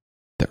deck.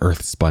 The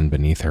earth spun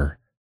beneath her,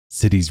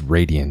 cities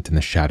radiant in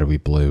the shadowy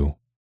blue.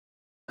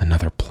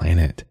 Another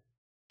planet.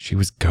 She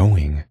was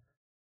going.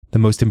 The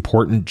most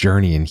important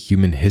journey in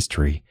human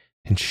history,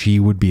 and she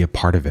would be a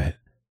part of it.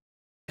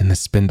 And the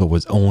spindle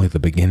was only the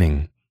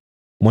beginning.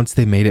 Once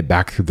they made it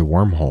back through the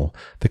wormhole,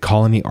 the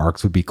colony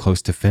arcs would be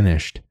close to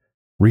finished.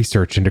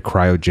 Research into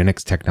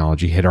cryogenics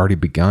technology had already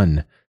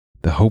begun.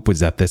 The hope was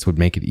that this would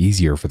make it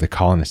easier for the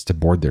colonists to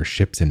board their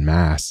ships en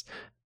masse,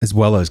 as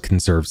well as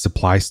conserve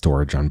supply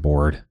storage on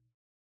board.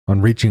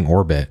 On reaching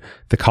orbit,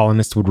 the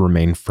colonists would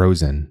remain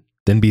frozen,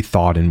 then be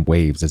thawed in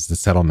waves as the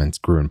settlements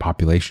grew in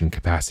population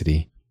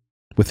capacity.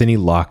 With any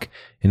luck,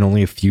 in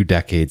only a few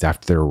decades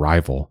after their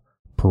arrival,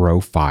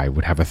 Perot 5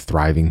 would have a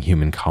thriving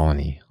human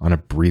colony on a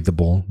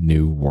breathable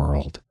new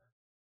world.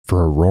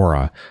 For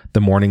Aurora,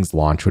 the morning's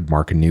launch would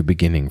mark a new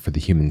beginning for the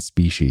human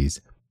species,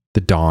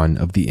 the dawn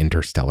of the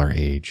interstellar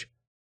age.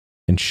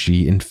 And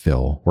she and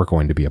Phil were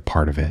going to be a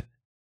part of it.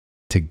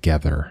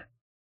 Together.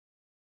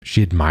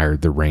 She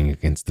admired the ring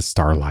against the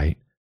starlight.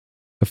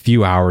 A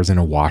few hours and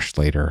a wash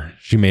later,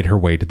 she made her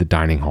way to the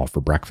dining hall for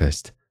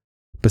breakfast.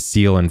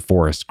 Basile and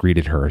Forrest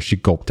greeted her as she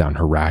gulped down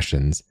her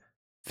rations.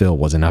 Phil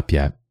wasn't up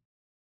yet.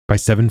 By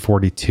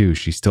 7:42,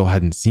 she still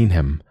hadn't seen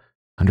him,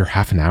 under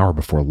half an hour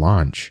before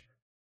launch.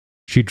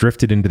 She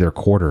drifted into their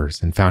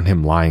quarters and found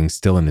him lying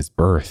still in his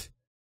berth.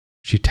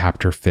 She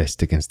tapped her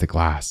fist against the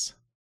glass.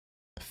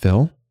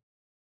 "Phil?"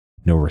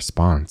 No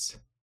response.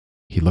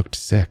 He looked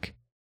sick.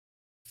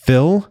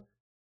 "Phil?"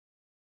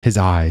 His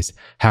eyes,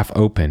 half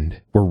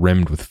opened, were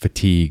rimmed with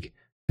fatigue,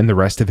 and the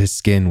rest of his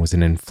skin was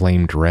an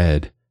inflamed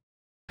red.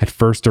 At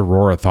first,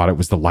 Aurora thought it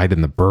was the light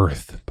in the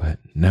berth, but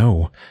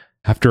no.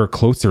 After a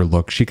closer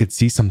look, she could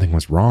see something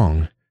was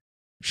wrong.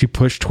 She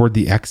pushed toward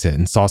the exit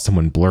and saw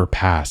someone blur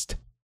past.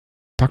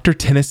 "Dr.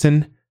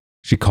 Tennyson,"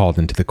 she called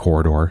into the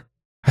corridor.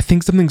 "I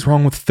think something's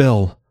wrong with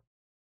Phil."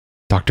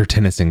 Dr.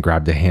 Tennyson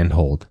grabbed a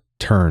handhold,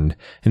 turned,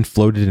 and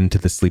floated into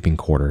the sleeping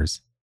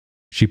quarters.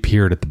 She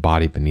peered at the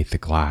body beneath the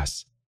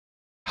glass.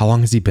 "How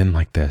long has he been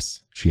like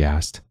this?" she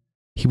asked.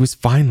 "He was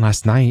fine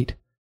last night.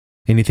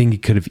 Anything he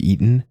could have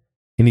eaten?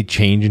 Any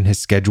change in his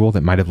schedule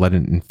that might have let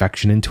an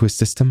infection into his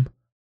system?"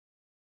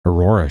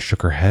 Aurora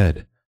shook her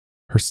head.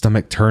 Her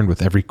stomach turned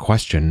with every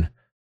question.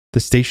 The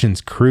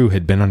station's crew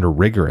had been under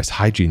rigorous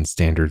hygiene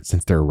standards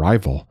since their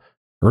arrival.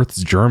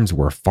 Earth's germs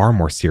were a far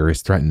more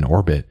serious threat in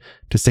orbit,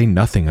 to say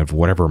nothing of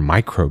whatever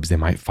microbes they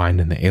might find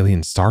in the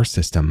alien star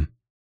system.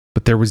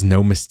 But there was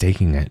no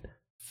mistaking it.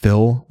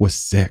 Phil was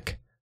sick.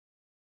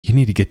 "You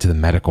need to get to the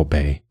medical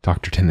bay,"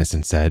 Dr.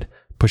 Tennyson said,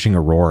 pushing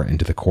Aurora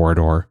into the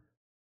corridor.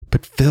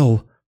 "But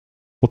Phil,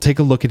 we'll take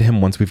a look at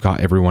him once we've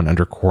got everyone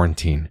under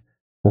quarantine.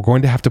 We're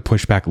going to have to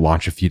push back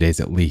launch a few days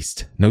at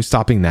least. No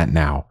stopping that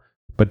now.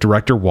 But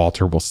Director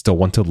Walter will still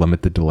want to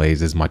limit the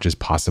delays as much as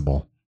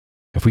possible.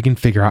 If we can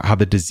figure out how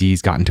the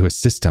disease got into his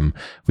system,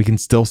 we can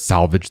still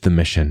salvage the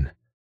mission."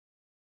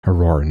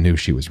 Aurora knew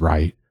she was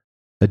right.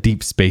 A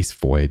deep space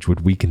voyage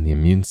would weaken the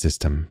immune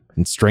system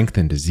and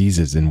strengthen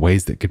diseases in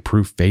ways that could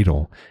prove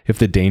fatal if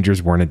the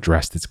dangers weren't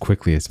addressed as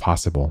quickly as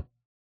possible.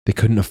 They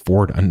couldn't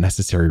afford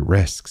unnecessary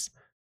risks.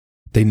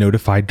 They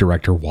notified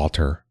Director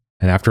Walter,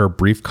 and after a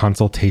brief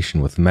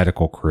consultation with the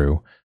medical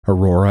crew,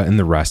 Aurora and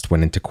the rest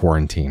went into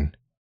quarantine.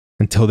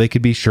 Until they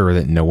could be sure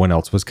that no one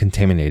else was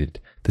contaminated,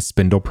 the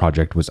Spindle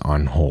project was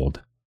on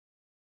hold.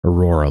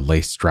 Aurora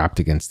lay strapped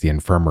against the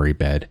infirmary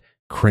bed,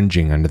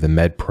 cringing under the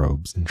med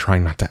probes and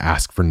trying not to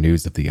ask for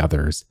news of the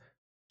others.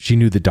 She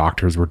knew the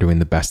doctors were doing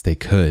the best they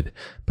could,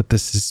 but the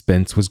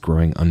suspense was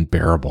growing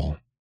unbearable.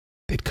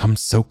 They'd come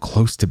so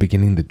close to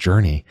beginning the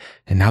journey,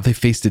 and now they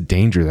faced a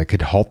danger that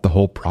could halt the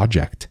whole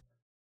project.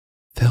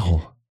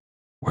 Phil.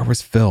 Where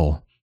was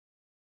Phil?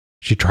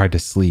 She tried to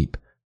sleep,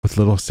 with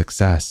little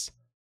success.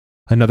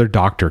 Another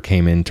doctor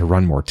came in to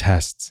run more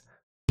tests.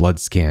 Blood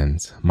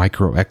scans,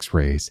 micro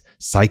x-rays,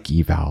 psych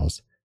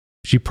evals.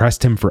 She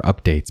pressed him for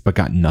updates but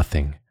got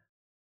nothing.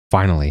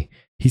 Finally,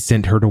 he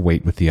sent her to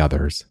wait with the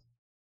others.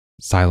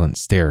 Silent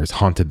stares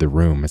haunted the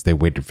room as they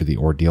waited for the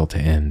ordeal to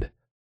end.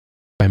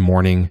 By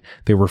morning,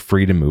 they were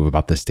free to move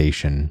about the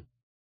station.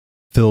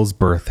 Phil's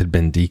berth had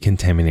been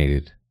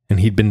decontaminated, and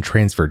he'd been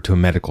transferred to a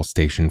medical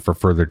station for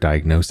further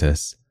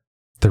diagnosis.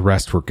 The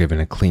rest were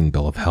given a clean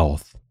bill of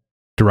health.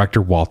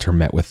 Director Walter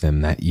met with them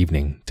that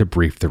evening to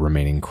brief the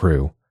remaining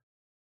crew.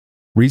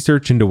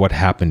 Research into what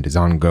happened is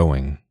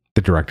ongoing,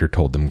 the director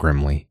told them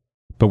grimly,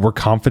 but we're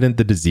confident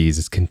the disease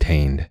is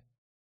contained.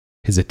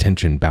 His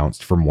attention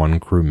bounced from one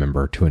crew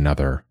member to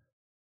another.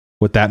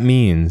 What that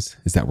means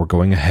is that we're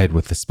going ahead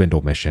with the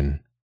Spindle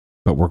mission,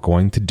 but we're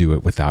going to do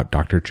it without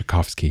Dr.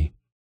 Tchaikovsky.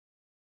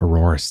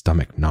 Aurora's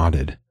stomach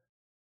nodded.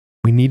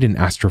 We need an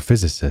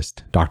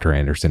astrophysicist, Dr.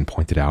 Anderson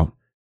pointed out.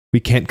 We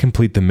can't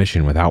complete the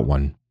mission without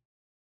one.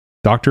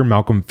 Dr.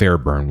 Malcolm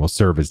Fairburn will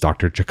serve as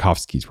Dr.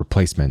 Tchaikovsky's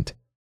replacement.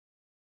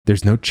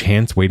 There's no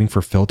chance waiting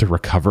for Phil to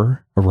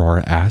recover?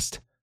 Aurora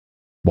asked.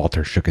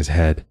 Walter shook his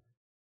head.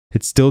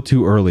 It's still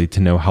too early to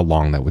know how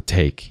long that would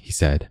take, he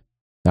said.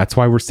 That's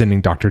why we're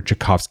sending Dr.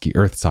 Tchaikovsky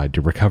Earthside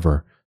to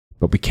recover,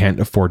 but we can't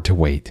afford to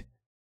wait.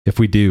 If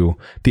we do,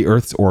 the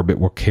Earth's orbit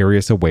will carry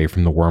us away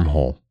from the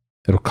wormhole.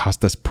 It'll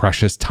cost us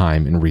precious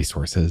time and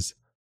resources.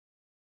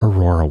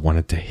 Aurora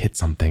wanted to hit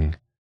something.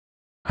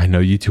 I know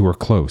you two are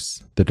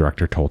close, the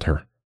director told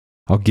her.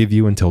 I'll give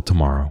you until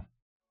tomorrow.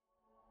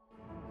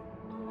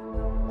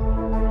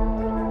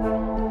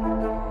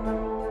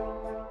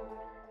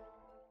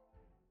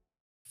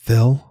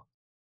 Phil?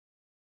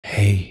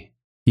 Hey,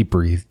 he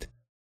breathed.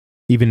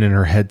 Even in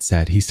her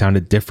headset, he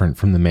sounded different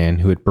from the man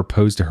who had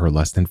proposed to her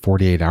less than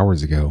 48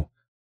 hours ago.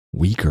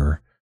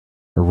 Weaker.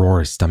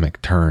 Aurora's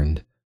stomach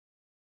turned.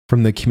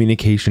 From the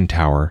communication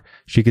tower,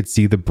 she could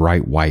see the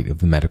bright white of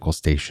the medical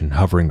station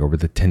hovering over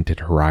the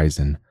tinted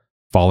horizon,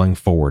 falling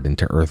forward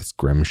into Earth's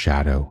grim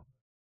shadow.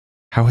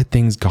 How had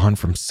things gone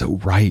from so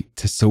right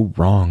to so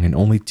wrong in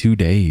only 2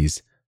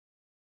 days?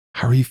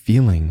 How are you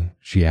feeling?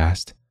 She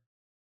asked.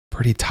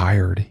 Pretty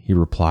tired, he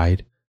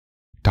replied.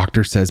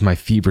 Doctor says my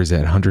fever's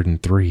at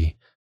 103.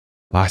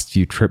 Last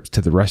few trips to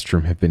the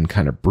restroom have been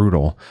kind of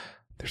brutal.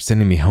 They're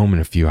sending me home in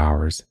a few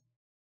hours.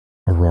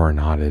 Aurora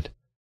nodded.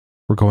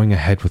 We're going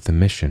ahead with the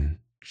mission,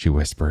 she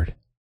whispered.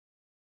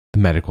 The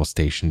medical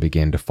station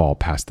began to fall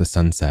past the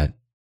sunset.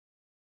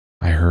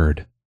 I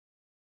heard.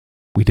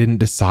 We didn't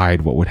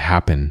decide what would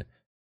happen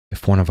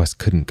if one of us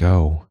couldn't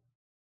go.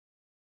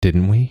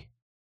 Didn't we?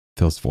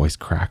 Phil's voice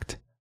cracked.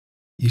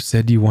 You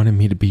said you wanted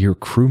me to be your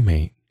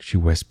crewmate, she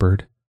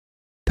whispered.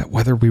 That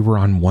whether we were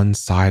on one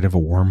side of a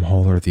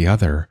wormhole or the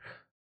other,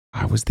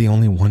 I was the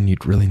only one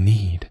you'd really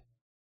need.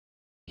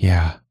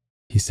 Yeah,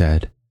 he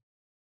said.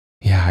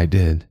 Yeah, I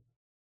did.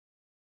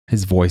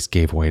 His voice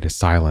gave way to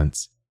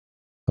silence,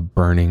 a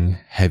burning,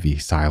 heavy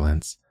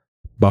silence,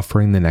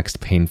 buffering the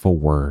next painful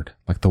word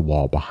like the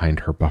wall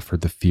behind her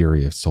buffered the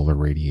fury of solar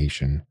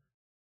radiation.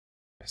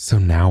 So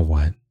now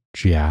what?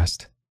 She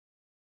asked.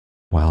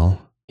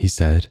 Well, he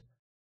said,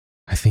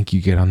 I think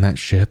you get on that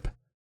ship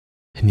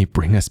and you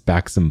bring us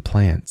back some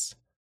plants.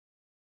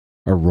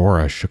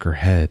 Aurora shook her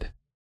head.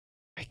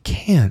 I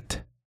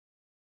can't.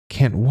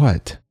 Can't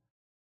what?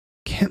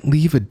 Can't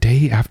leave a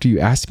day after you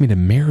asked me to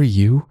marry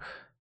you.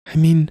 I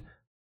mean,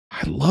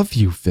 I love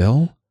you,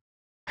 Phil.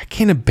 I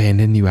can't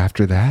abandon you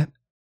after that.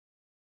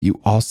 You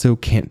also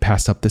can't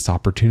pass up this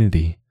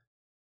opportunity.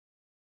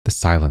 The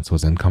silence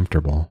was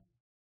uncomfortable.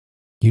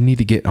 You need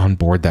to get on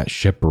board that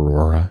ship,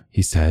 Aurora,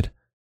 he said.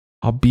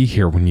 I'll be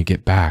here when you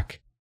get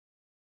back.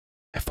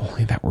 If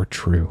only that were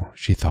true,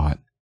 she thought.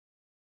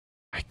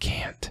 I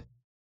can't.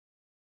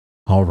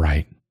 All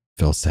right,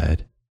 Phil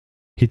said.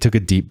 He took a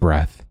deep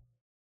breath.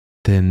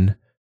 Then,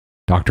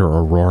 Dr.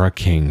 Aurora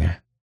King.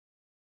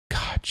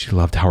 God, she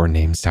loved how her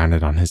name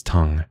sounded on his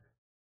tongue.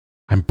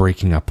 I'm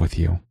breaking up with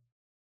you.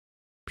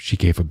 She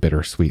gave a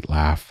bittersweet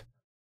laugh.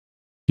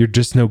 You're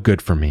just no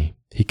good for me,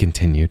 he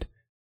continued.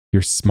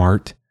 You're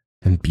smart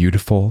and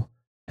beautiful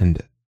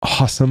and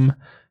awesome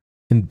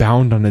and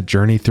bound on a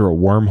journey through a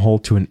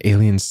wormhole to an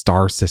alien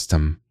star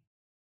system.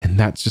 And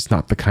that's just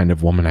not the kind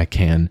of woman I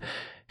can,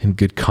 in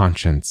good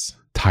conscience,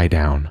 tie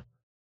down.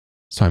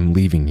 So I'm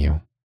leaving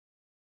you.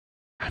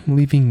 I'm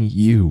leaving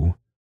you,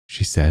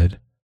 she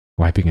said,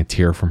 wiping a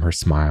tear from her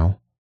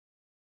smile.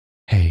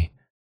 Hey,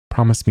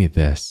 promise me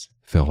this,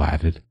 Phil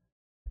added.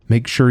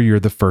 Make sure you're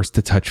the first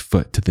to touch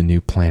foot to the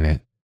new planet,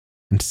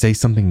 and say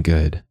something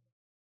good.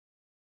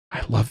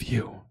 I love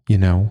you, you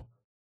know,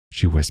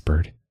 she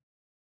whispered.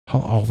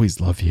 I'll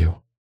always love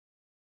you.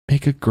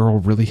 Make a girl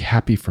really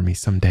happy for me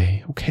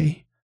someday,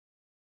 okay?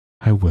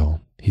 I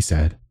will, he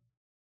said.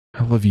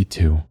 I love you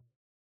too.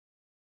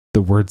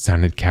 The words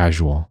sounded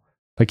casual,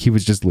 like he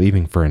was just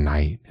leaving for a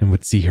night and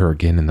would see her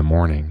again in the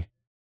morning.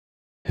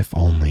 If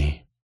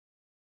only.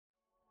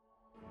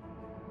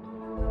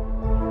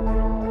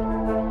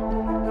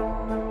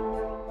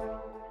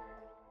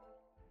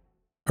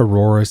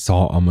 Aurora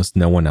saw almost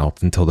no one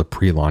else until the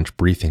pre-launch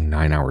briefing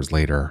 9 hours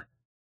later.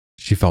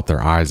 She felt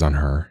their eyes on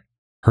her,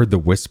 heard the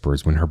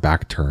whispers when her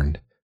back turned,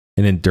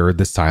 and endured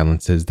the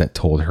silences that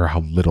told her how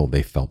little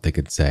they felt they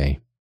could say.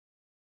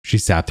 She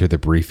sat through the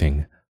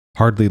briefing,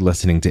 hardly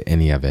listening to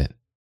any of it,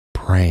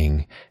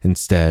 praying,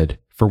 instead,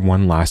 for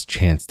one last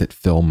chance that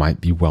Phil might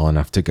be well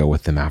enough to go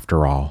with them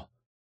after all.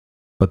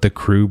 But the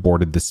crew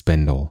boarded the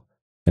Spindle,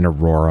 and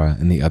Aurora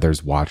and the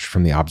others watched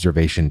from the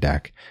observation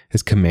deck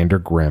as Commander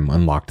Grimm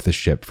unlocked the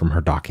ship from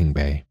her docking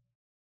bay.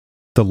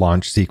 The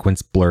launch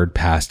sequence blurred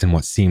past in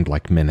what seemed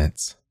like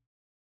minutes.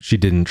 She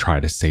didn't try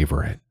to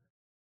savor it.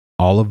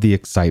 All of the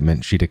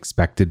excitement she'd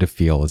expected to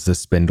feel as the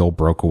Spindle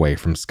broke away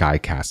from Sky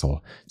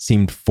Castle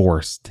seemed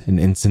forced and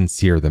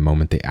insincere the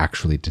moment they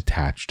actually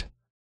detached.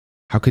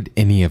 How could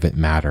any of it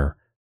matter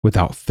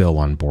without Phil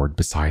on board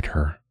beside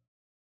her?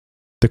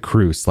 The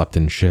crew slept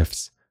in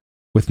shifts.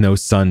 With no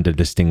sun to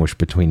distinguish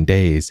between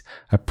days,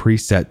 a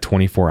preset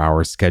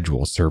 24-hour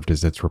schedule served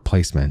as its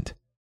replacement.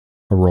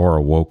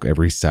 Aurora woke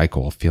every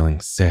cycle feeling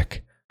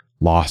sick,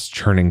 lost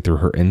churning through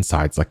her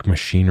insides like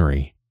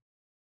machinery.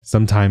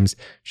 Sometimes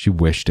she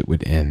wished it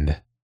would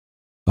end.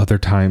 Other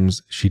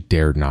times she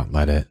dared not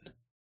let it.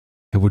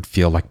 It would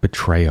feel like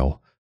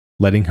betrayal,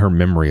 letting her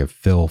memory of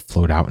Phil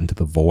float out into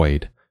the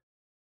void,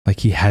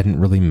 like he hadn't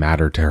really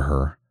mattered to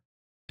her.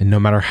 And no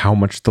matter how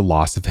much the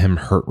loss of him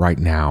hurt right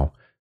now,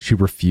 she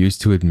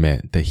refused to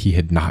admit that he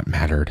had not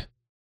mattered.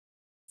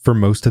 For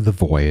most of the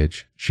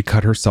voyage, she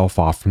cut herself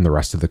off from the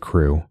rest of the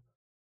crew.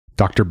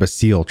 Dr.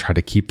 Basile tried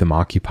to keep them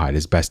occupied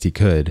as best he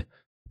could.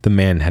 The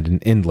man had an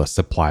endless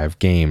supply of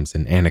games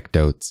and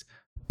anecdotes,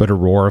 but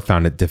Aurora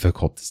found it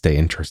difficult to stay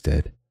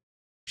interested.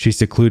 She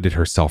secluded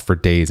herself for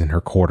days in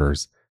her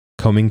quarters,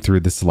 combing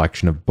through the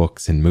selection of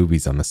books and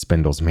movies on the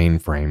Spindle's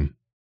mainframe.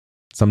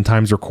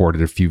 Sometimes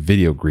recorded a few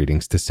video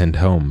greetings to send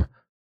home.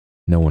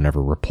 No one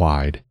ever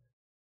replied.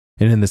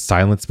 And in the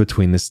silence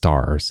between the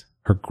stars,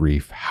 her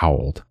grief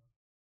howled.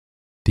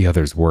 The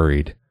others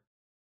worried.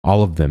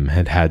 All of them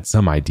had had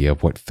some idea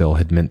of what Phil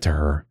had meant to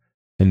her,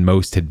 and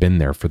most had been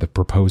there for the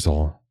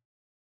proposal.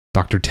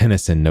 Dr.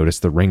 Tennyson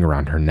noticed the ring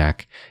around her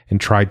neck and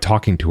tried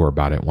talking to her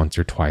about it once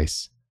or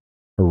twice.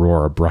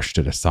 Aurora brushed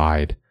it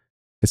aside.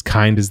 As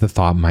kind as the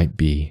thought might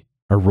be,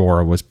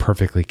 Aurora was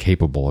perfectly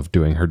capable of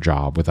doing her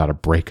job without a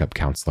breakup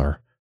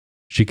counselor.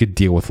 She could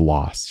deal with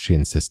loss, she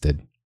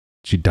insisted.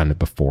 She'd done it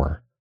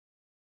before.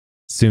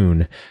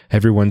 Soon,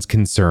 everyone's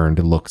concerned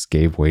looks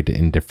gave way to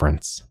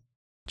indifference.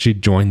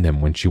 She'd join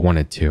them when she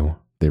wanted to,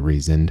 they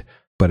reasoned,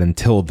 but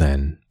until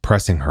then,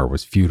 pressing her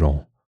was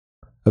futile.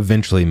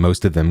 Eventually,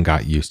 most of them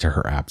got used to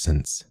her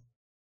absence.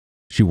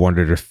 She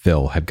wondered if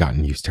Phil had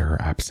gotten used to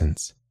her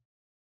absence.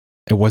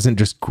 It wasn't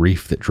just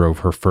grief that drove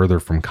her further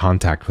from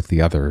contact with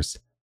the others.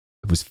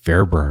 It was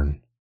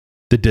Fairburn.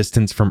 The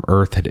distance from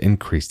Earth had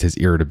increased his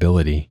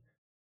irritability.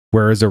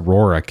 Whereas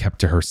Aurora kept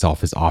to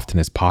herself as often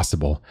as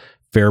possible,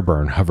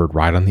 Fairburn hovered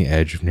right on the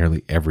edge of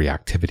nearly every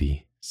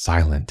activity,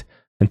 silent,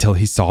 until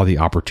he saw the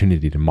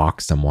opportunity to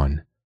mock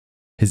someone.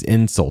 His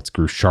insults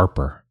grew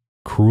sharper,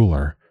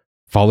 crueler,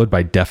 followed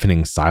by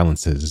deafening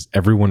silences as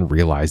everyone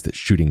realized that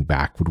shooting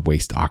back would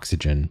waste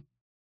oxygen.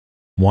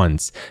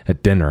 Once,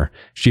 at dinner,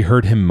 she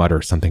heard him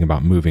mutter something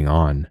about moving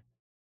on.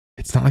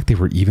 "It's not like they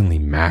were evenly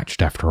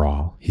matched after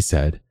all," he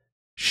said.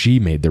 "She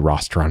made the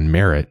roster on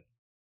merit."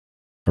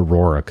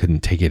 Aurora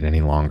couldn't take it any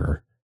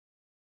longer.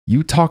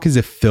 "You talk as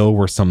if Phil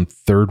were some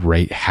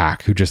third-rate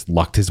hack who just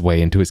lucked his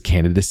way into his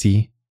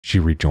candidacy," she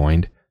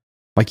rejoined.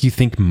 "Like you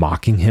think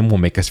mocking him will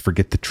make us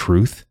forget the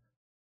truth?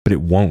 But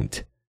it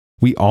won't.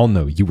 We all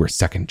know you were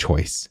second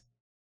choice."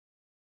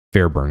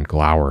 Fairburn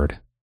glowered,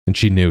 and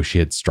she knew she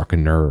had struck a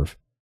nerve.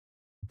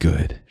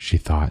 Good, she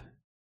thought,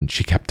 and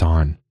she kept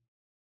on.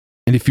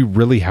 "And if you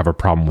really have a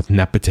problem with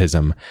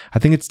nepotism, I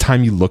think it's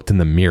time you looked in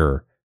the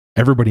mirror.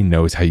 Everybody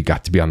knows how you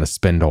got to be on the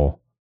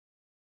Spindle."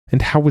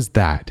 "And how was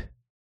that?"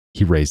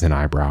 He raised an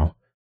eyebrow.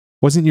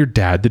 "Wasn't your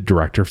dad the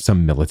director of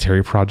some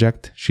military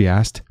project?" she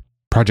asked.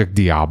 "Project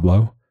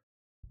Diablo?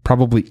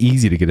 Probably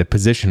easy to get a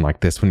position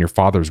like this when your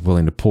father's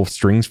willing to pull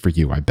strings for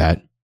you, I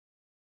bet."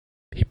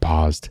 He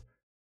paused.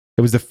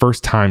 It was the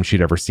first time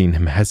she'd ever seen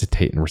him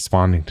hesitate in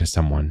responding to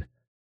someone.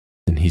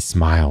 Then he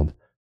smiled,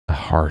 a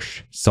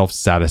harsh,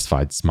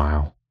 self-satisfied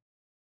smile.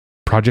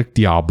 "Project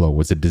Diablo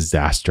was a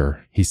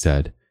disaster," he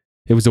said.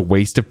 "It was a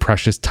waste of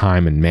precious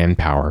time and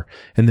manpower,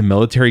 and the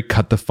military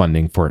cut the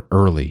funding for it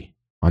early,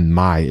 on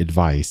my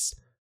advice.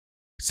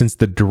 Since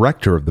the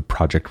director of the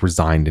project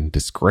resigned in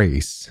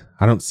disgrace,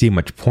 I don't see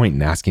much point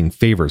in asking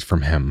favors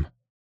from him.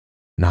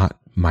 Not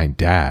my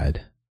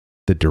dad,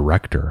 the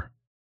director."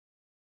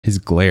 His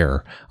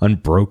glare,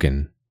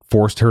 unbroken,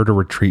 forced her to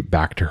retreat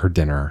back to her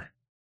dinner.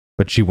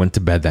 But she went to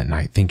bed that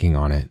night thinking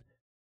on it,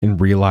 and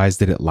realized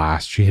that at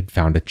last she had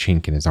found a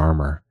chink in his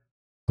armor,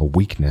 a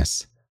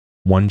weakness,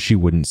 one she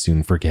wouldn't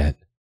soon forget.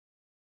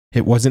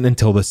 It wasn't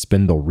until the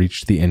spindle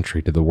reached the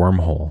entry to the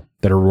wormhole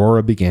that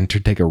Aurora began to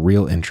take a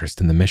real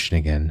interest in the mission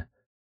again.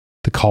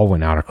 The call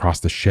went out across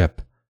the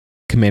ship.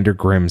 Commander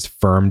Grimm's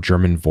firm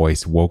German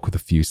voice woke the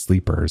few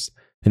sleepers,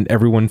 and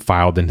everyone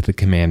filed into the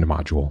command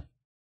module.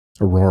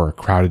 Aurora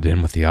crowded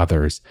in with the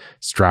others,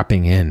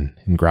 strapping in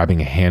and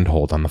grabbing a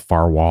handhold on the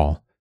far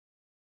wall.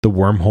 The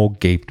wormhole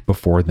gaped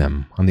before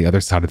them on the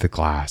other side of the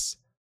glass.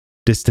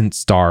 Distant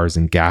stars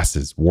and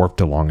gases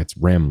warped along its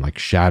rim like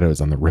shadows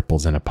on the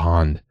ripples in a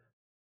pond.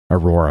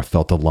 Aurora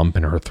felt a lump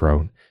in her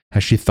throat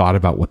as she thought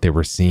about what they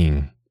were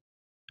seeing.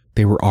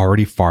 They were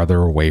already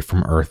farther away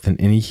from Earth than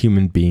any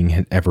human being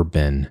had ever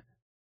been.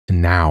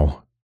 And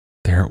now,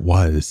 there it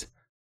was,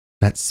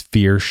 that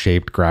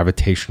sphere-shaped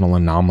gravitational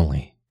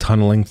anomaly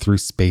tunneling through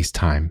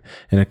space-time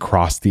and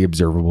across the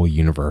observable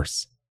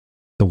universe.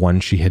 The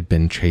one she had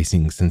been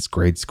chasing since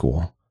grade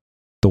school.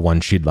 The one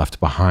she'd left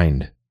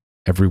behind,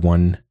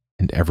 everyone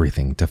and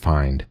everything to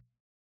find.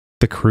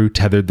 The crew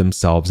tethered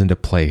themselves into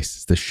place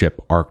as the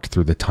ship arced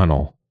through the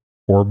tunnel,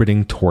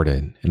 orbiting toward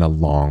it in a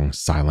long,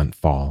 silent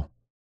fall.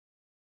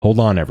 "Hold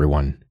on,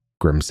 everyone,"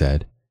 Grimm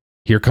said.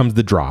 "Here comes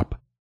the drop."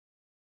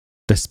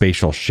 The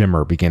spatial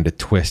shimmer began to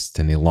twist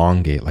and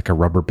elongate like a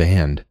rubber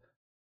band.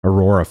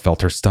 Aurora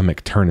felt her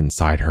stomach turn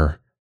inside her.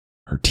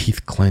 Her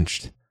teeth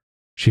clenched.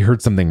 She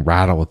heard something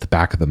rattle at the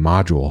back of the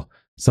module,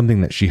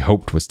 something that she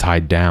hoped was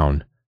tied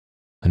down.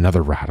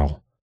 Another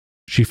rattle.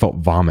 She felt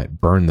vomit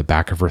burn the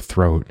back of her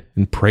throat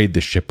and prayed the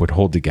ship would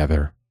hold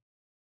together.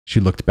 She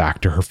looked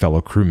back to her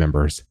fellow crew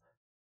members.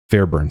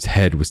 Fairbairn's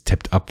head was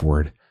tipped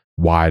upward,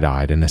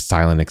 wide-eyed in a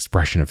silent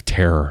expression of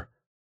terror.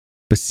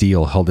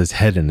 Basile held his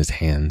head in his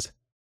hands.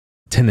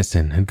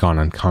 Tennyson had gone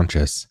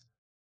unconscious.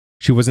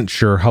 She wasn't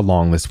sure how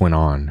long this went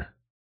on,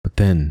 but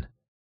then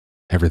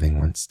everything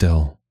went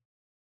still.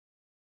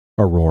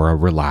 Aurora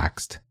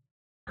relaxed.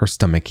 Her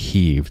stomach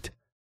heaved.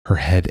 Her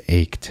head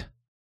ached.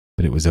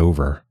 But it was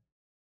over.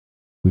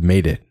 "We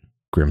made it,"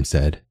 Grimm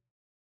said.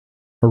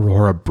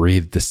 Aurora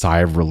breathed a sigh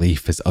of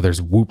relief as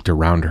others whooped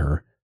around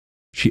her.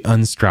 She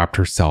unstrapped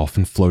herself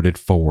and floated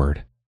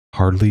forward,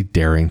 hardly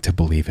daring to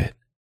believe it.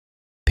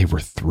 They were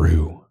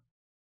through.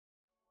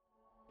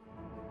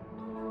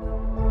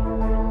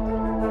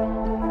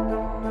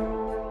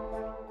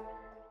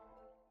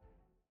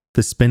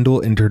 The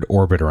spindle entered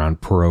orbit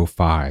around Perot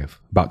 5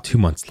 about 2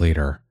 months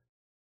later.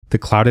 The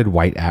clouded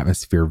white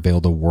atmosphere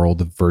veiled a world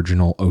of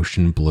virginal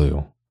ocean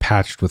blue,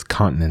 patched with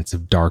continents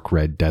of dark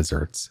red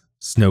deserts,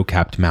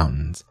 snow-capped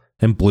mountains,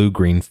 and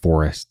blue-green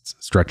forests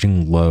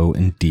stretching low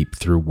and deep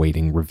through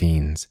waiting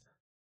ravines.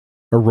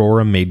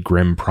 Aurora made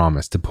Grimm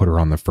promise to put her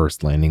on the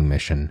first landing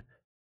mission.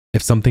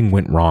 If something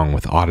went wrong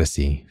with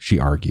Odyssey, she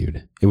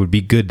argued, it would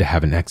be good to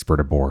have an expert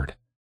aboard.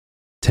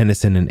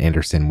 Tennyson and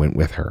Anderson went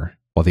with her,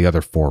 while the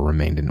other 4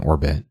 remained in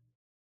orbit.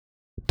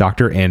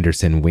 Dr.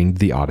 Anderson winged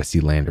the Odyssey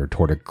lander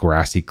toward a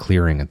grassy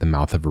clearing at the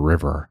mouth of a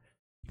river,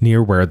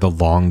 near where the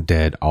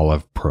long-dead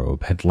Olive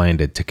probe had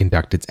landed to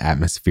conduct its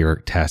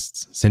atmospheric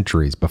tests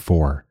centuries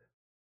before.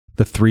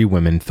 The 3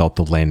 women felt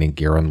the landing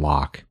gear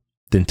unlock,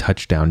 then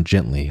touched down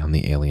gently on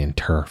the alien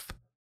turf.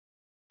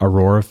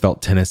 Aurora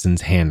felt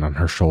Tennyson's hand on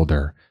her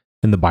shoulder,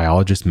 and the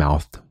biologist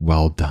mouthed,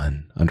 "Well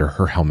done," under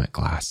her helmet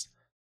glass.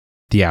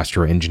 The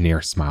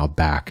astro-engineer smiled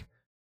back.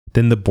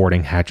 Then the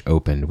boarding hatch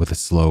opened with a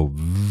slow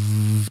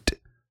vvvt,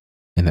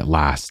 and at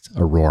last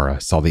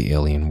Aurora saw the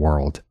alien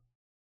world.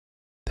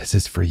 "This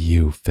is for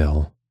you,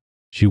 Phil,"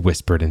 she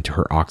whispered into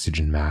her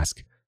oxygen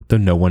mask, though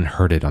no one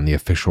heard it on the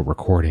official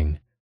recording.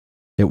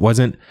 It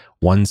wasn't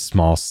one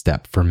small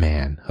step for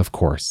man, of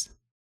course,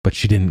 but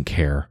she didn't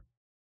care.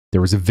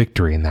 There was a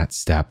victory in that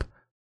step,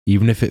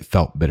 even if it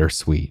felt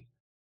bittersweet.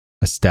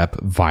 A step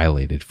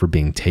violated for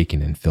being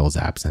taken in Phil's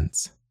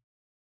absence.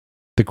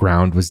 The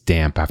ground was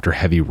damp after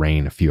heavy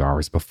rain a few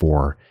hours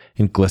before,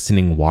 and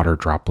glistening water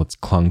droplets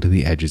clung to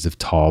the edges of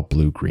tall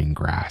blue-green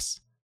grass.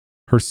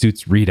 Her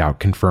suit's readout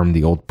confirmed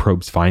the old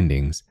probe's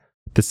findings.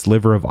 The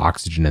sliver of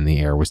oxygen in the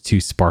air was too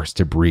sparse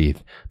to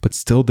breathe, but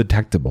still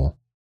detectable.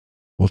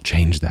 "We'll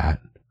change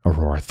that,"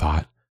 Aurora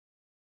thought.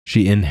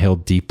 She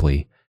inhaled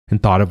deeply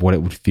and thought of what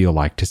it would feel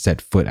like to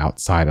set foot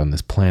outside on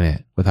this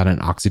planet without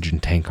an oxygen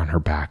tank on her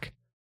back.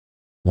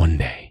 One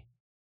day.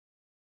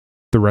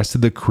 The rest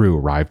of the crew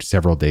arrived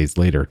several days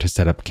later to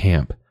set up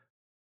camp.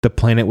 The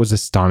planet was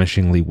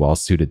astonishingly well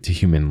suited to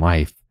human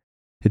life.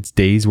 Its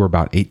days were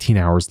about 18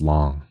 hours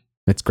long.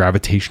 Its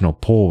gravitational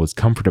pull was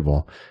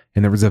comfortable,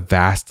 and there was a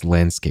vast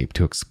landscape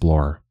to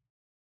explore.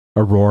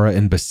 Aurora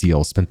and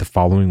Basile spent the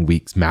following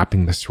weeks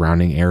mapping the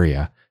surrounding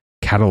area,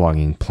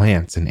 cataloging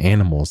plants and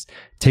animals,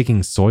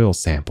 taking soil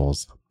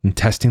samples, and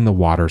testing the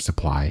water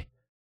supply.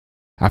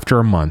 After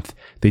a month,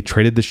 they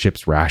traded the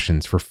ship's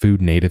rations for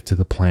food native to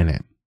the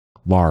planet.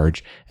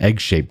 Large,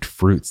 egg-shaped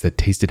fruits that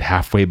tasted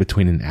halfway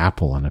between an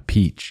apple and a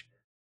peach.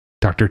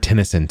 Dr.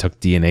 Tennyson took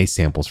DNA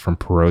samples from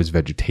Perot's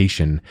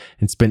vegetation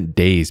and spent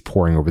days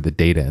poring over the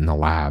data in the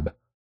lab.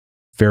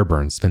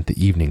 Fairbairn spent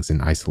the evenings in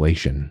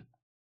isolation.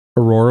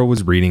 Aurora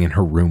was reading in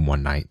her room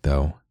one night,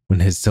 though, when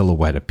his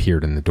silhouette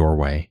appeared in the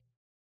doorway.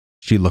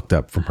 She looked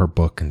up from her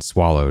book and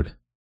swallowed.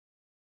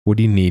 What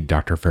do you need,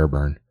 Dr.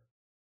 Fairburn?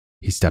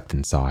 He stepped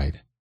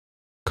inside.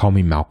 Call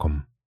me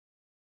Malcolm.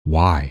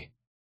 Why?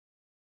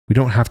 We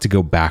don't have to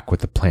go back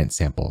with the plant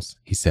samples,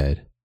 he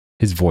said.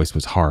 His voice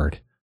was hard.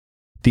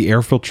 The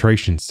air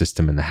filtration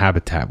system in the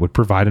habitat would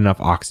provide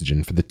enough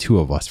oxygen for the two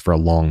of us for a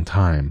long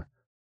time.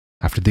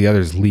 After the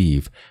others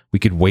leave, we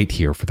could wait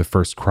here for the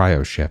first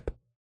cryo ship.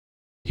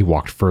 He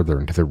walked further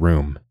into the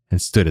room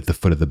and stood at the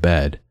foot of the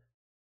bed.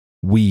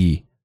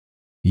 We,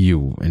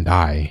 you and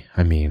I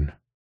mean,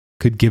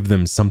 could give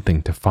them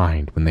something to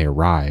find when they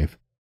arrive.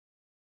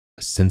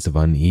 A sense of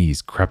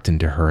unease crept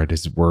into her at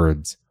his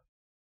words.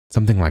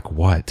 Something like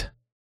what?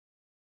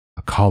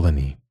 A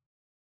colony.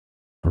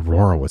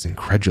 Aurora was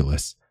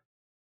incredulous.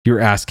 You're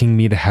asking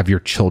me to have your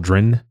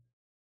children?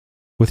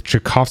 With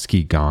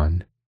Tchaikovsky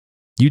gone,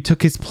 you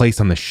took his place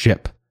on the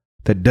ship.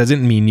 That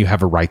doesn't mean you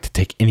have a right to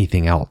take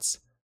anything else.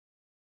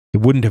 It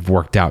wouldn't have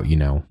worked out, you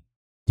know.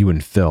 You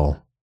and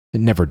Phil.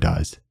 It never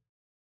does.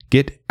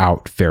 Get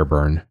out,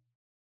 Fairburn.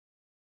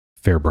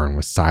 Fairburn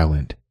was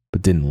silent,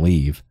 but didn't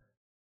leave.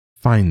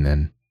 Fine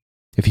then.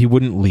 If he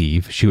wouldn't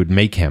leave, she would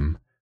make him.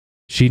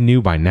 She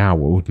knew by now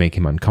what would make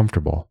him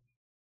uncomfortable.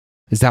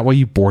 Is that why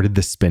you boarded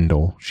the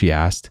Spindle? She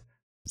asked.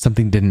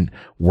 Something didn't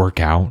work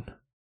out?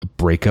 A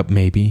breakup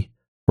maybe?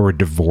 Or a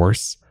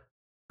divorce?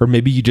 Or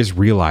maybe you just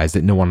realized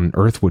that no one on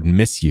Earth would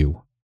miss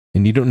you,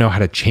 and you don't know how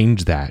to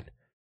change that.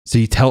 So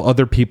you tell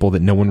other people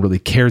that no one really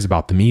cares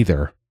about them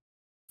either.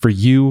 For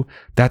you,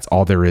 that's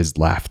all there is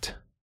left.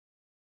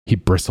 He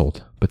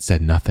bristled, but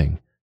said nothing.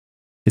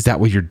 Is that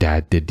what your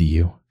dad did to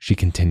you? She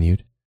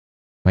continued.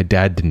 My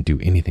dad didn't do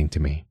anything to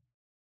me.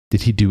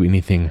 Did he do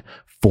anything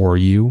for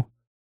you?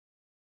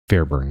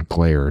 Fairburn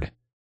glared.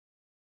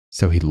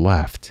 So he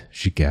left,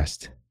 she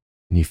guessed,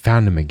 and you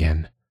found him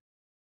again.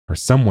 Or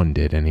someone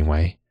did,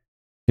 anyway,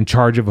 in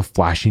charge of a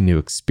flashy new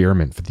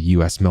experiment for the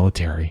U.S.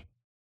 military.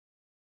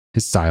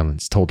 His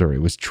silence told her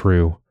it was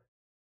true.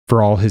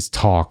 For all his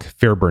talk,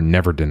 Fairburn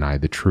never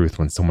denied the truth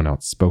when someone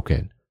else spoke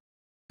it.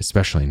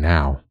 Especially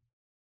now.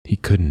 He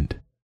couldn't.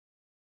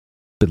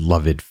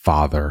 Beloved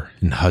father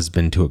and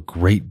husband to a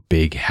great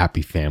big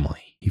happy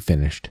family, he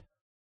finished.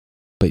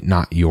 But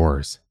not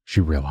yours,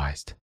 she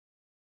realized.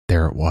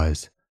 There it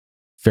was.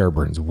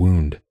 Fairburn's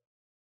wound.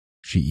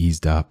 She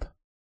eased up.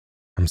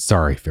 I'm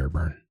sorry,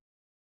 Fairburn.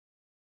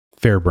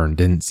 Fairburn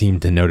didn't seem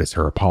to notice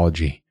her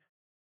apology.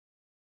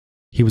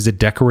 He was a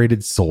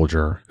decorated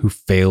soldier who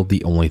failed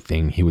the only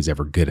thing he was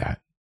ever good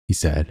at, he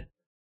said.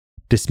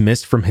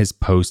 Dismissed from his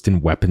post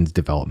in weapons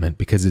development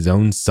because his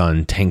own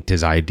son tanked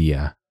his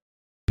idea,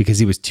 because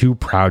he was too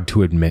proud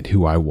to admit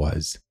who I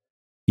was,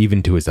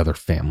 even to his other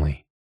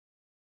family.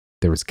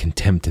 There was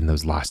contempt in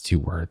those last two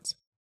words.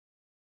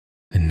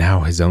 And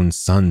now his own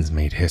son's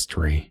made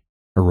history,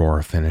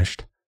 Aurora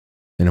finished,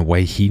 in a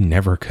way he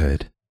never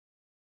could.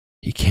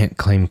 He can't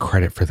claim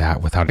credit for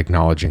that without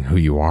acknowledging who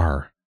you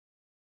are.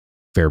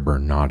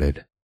 Fairburn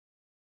nodded.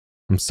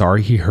 I'm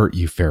sorry he hurt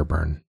you,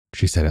 Fairburn,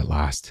 she said at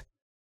last,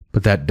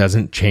 but that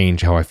doesn't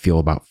change how I feel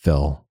about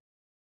Phil.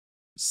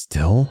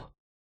 Still?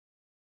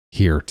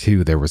 Here,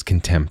 too, there was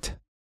contempt,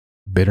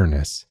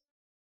 bitterness.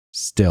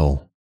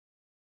 Still.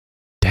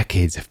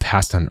 Decades have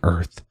passed on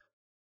Earth.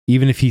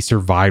 Even if he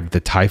survived the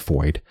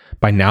typhoid,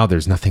 by now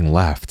there's nothing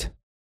left.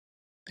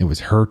 It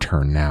was her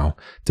turn now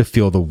to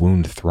feel the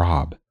wound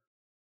throb.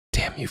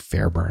 Damn you,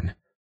 Fairburn.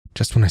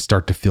 Just when I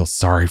start to feel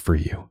sorry for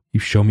you, you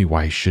show me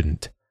why I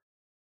shouldn't.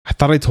 I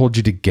thought I told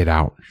you to get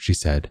out, she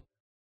said.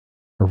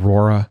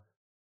 Aurora.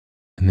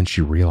 And then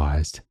she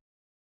realized.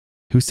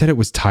 Who said it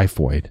was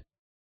typhoid?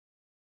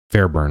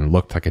 Fairburn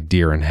looked like a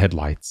deer in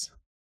headlights.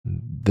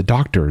 The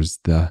doctors,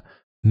 the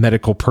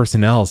medical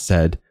personnel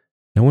said.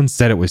 No one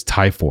said it was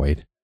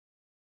typhoid.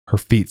 Her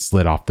feet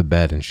slid off the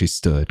bed and she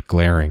stood,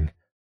 glaring.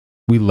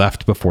 We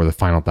left before the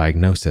final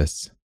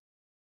diagnosis.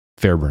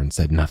 Fairburn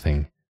said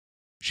nothing.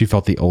 She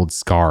felt the old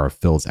scar of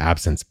Phil's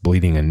absence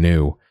bleeding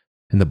anew,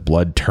 and the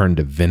blood turned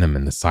to venom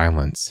in the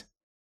silence.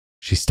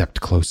 She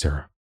stepped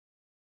closer.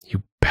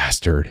 You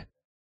bastard.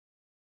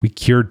 We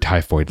cured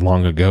typhoid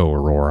long ago,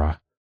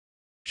 Aurora.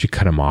 She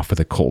cut him off with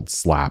a cold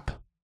slap.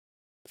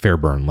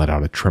 Fairburn let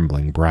out a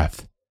trembling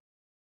breath.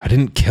 I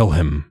didn't kill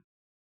him.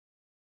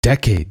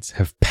 Decades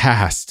have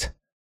passed,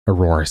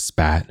 Aurora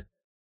spat.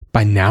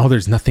 By now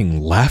there's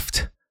nothing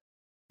left?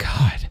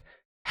 God,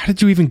 how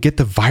did you even get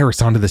the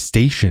virus onto the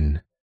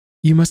station?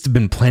 You must have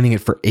been planning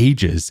it for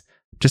ages,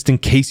 just in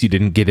case you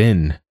didn't get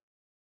in.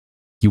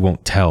 You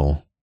won't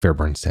tell,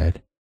 Fairburn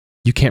said.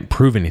 You can't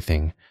prove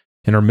anything,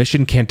 and our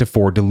mission can't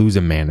afford to lose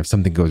a man if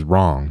something goes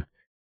wrong.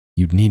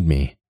 You'd need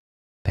me.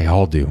 They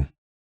all do.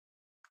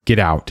 Get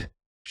out,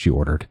 she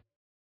ordered,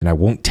 and I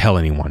won't tell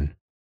anyone.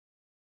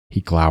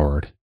 He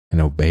glowered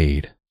and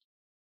obeyed.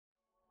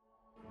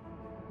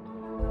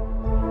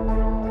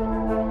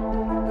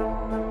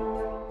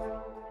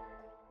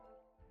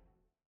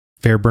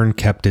 Fairburn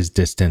kept his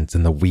distance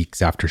in the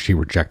weeks after she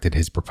rejected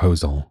his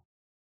proposal.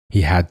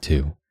 He had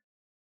to.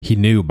 He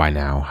knew by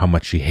now how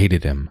much she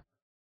hated him,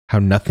 how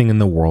nothing in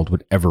the world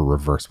would ever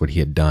reverse what he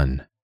had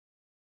done.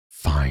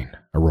 Fine,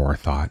 Aurora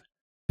thought,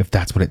 if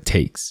that's what it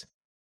takes.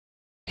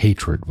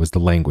 Hatred was the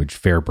language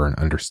Fairburn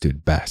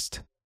understood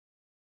best.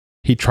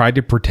 He tried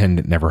to pretend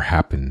it never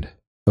happened,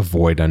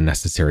 avoid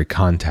unnecessary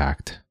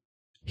contact.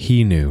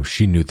 He knew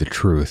she knew the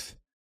truth,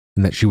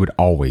 and that she would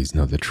always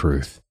know the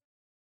truth.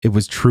 It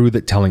was true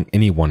that telling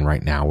anyone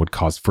right now would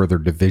cause further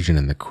division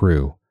in the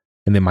crew,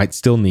 and they might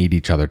still need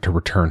each other to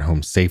return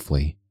home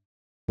safely.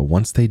 But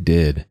once they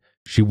did,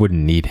 she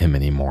wouldn't need him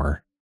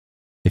anymore.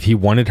 If he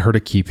wanted her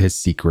to keep his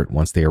secret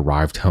once they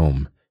arrived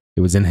home,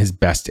 it was in his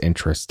best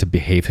interest to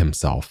behave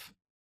himself.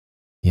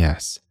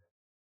 Yes,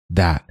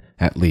 that,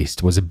 at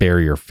least, was a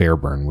barrier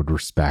Fairburn would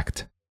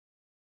respect.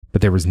 But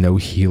there was no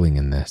healing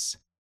in this.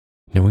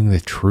 Knowing the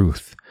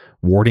truth,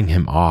 warding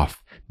him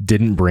off,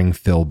 didn't bring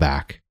Phil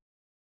back.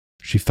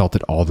 She felt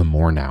it all the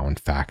more now, in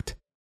fact.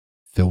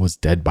 Phil was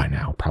dead by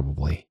now,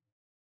 probably.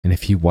 And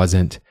if he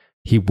wasn't,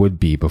 he would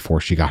be before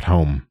she got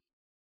home.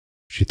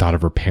 She thought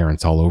of her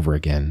parents all over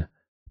again,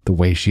 the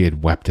way she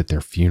had wept at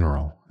their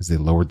funeral as they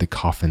lowered the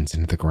coffins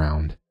into the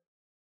ground.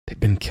 They'd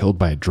been killed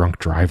by a drunk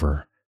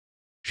driver.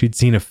 She'd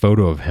seen a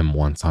photo of him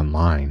once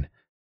online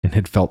and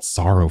had felt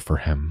sorrow for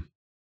him,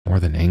 more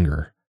than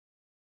anger.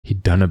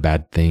 He'd done a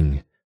bad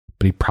thing,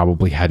 but he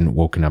probably hadn't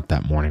woken up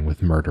that morning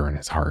with murder in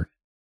his heart.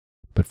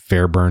 But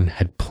Fairburn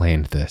had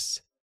planned this.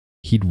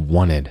 He'd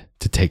wanted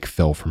to take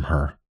Phil from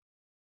her.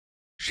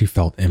 She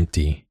felt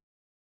empty,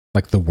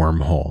 like the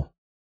wormhole.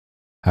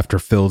 After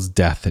Phil's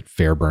death at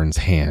Fairburn's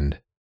hand,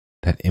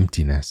 that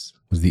emptiness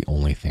was the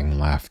only thing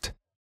left.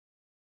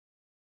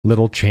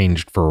 Little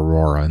changed for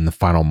Aurora in the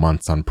final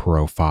months on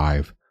Perot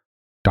 5.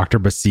 Dr.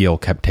 Basile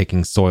kept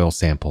taking soil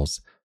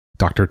samples.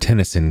 Dr.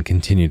 Tennyson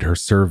continued her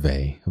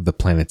survey of the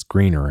planet's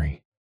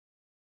greenery.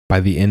 By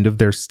the end of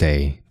their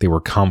stay, they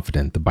were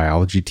confident the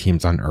biology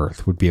teams on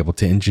Earth would be able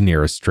to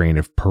engineer a strain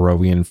of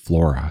Perovian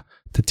flora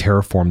to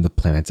terraform the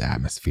planet's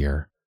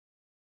atmosphere.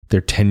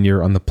 Their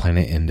tenure on the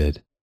planet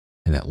ended,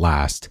 and at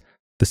last,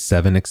 the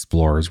 7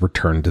 explorers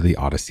returned to the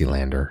Odyssey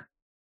lander,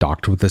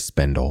 docked with the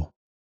spindle,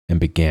 and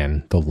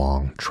began the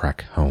long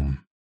trek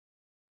home.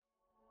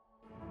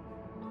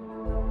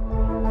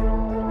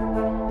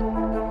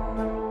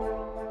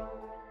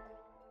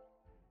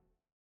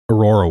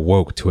 Aurora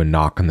woke to a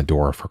knock on the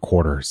door of her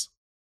quarters.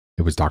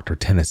 It was Dr.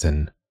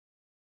 Tennyson.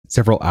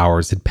 Several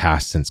hours had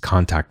passed since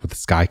contact with the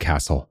Sky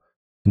Castle,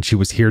 and she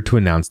was here to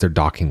announce their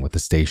docking with the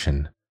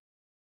station.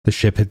 The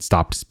ship had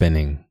stopped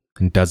spinning,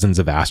 and dozens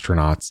of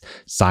astronauts,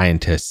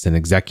 scientists, and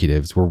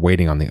executives were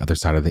waiting on the other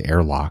side of the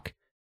airlock,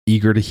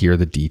 eager to hear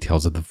the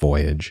details of the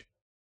voyage.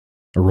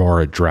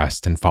 Aurora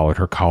dressed and followed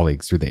her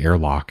colleagues through the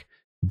airlock,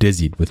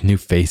 dizzied with new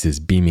faces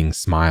beaming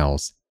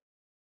smiles.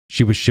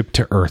 She was shipped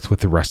to Earth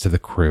with the rest of the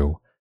crew,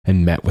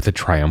 and met with a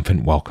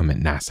triumphant welcome at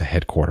NASA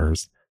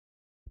headquarters.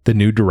 The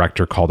new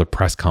director called a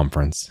press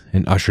conference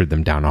and ushered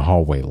them down a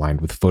hallway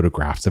lined with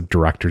photographs of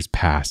directors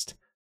past,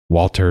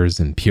 Walter's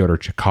and Pyotr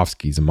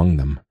Tchaikovsky's among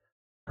them.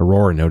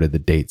 Aurora noted the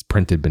dates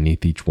printed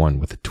beneath each one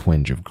with a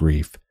twinge of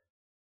grief.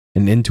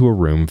 And into a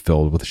room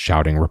filled with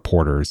shouting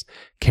reporters,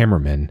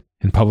 cameramen,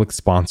 and public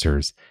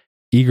sponsors,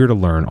 eager to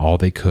learn all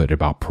they could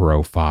about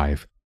Perot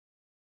 5.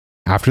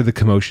 After the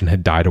commotion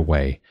had died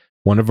away,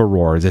 one of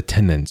Aurora's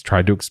attendants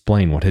tried to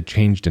explain what had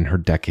changed in her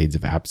decades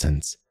of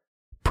absence.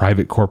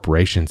 Private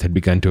corporations had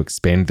begun to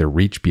expand their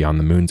reach beyond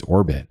the moon's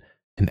orbit,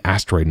 and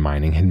asteroid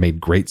mining had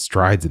made great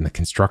strides in the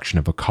construction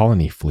of a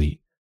colony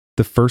fleet.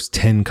 The first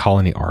 10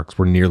 colony arcs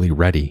were nearly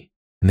ready,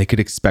 and they could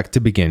expect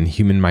to begin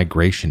human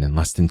migration in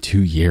less than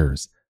 2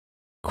 years.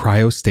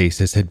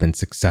 Cryostasis had been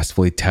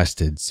successfully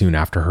tested soon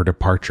after her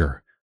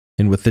departure,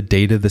 and with the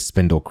data the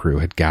Spindle crew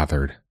had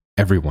gathered,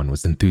 everyone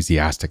was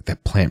enthusiastic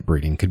that plant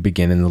breeding could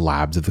begin in the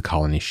labs of the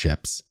colony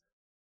ships.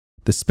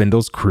 The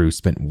Spindle's crew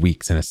spent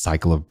weeks in a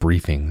cycle of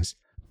briefings,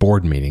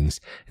 board meetings,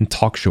 and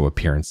talk show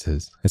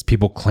appearances as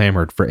people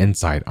clamored for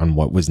insight on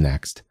what was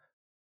next.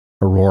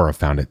 Aurora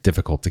found it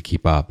difficult to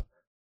keep up.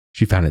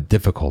 She found it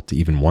difficult to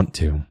even want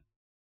to.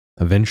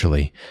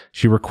 Eventually,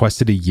 she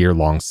requested a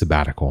year-long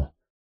sabbatical.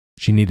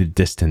 She needed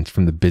distance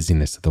from the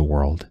busyness of the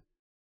world.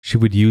 She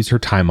would use her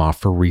time off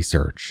for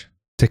research,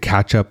 to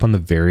catch up on the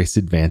various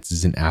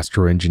advances in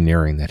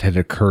astroengineering that had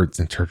occurred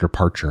since her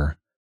departure.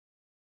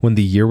 When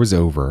the year was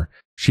over,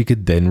 she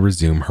could then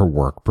resume her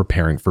work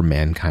preparing for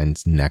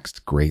mankind's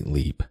next great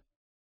leap.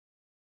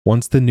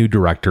 Once the new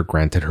director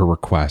granted her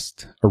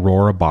request,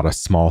 Aurora bought a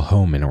small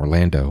home in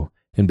Orlando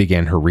and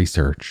began her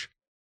research.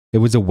 It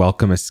was a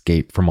welcome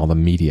escape from all the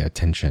media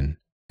attention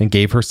and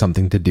gave her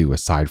something to do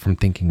aside from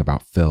thinking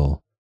about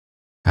Phil.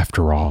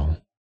 After all,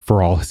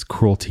 for all his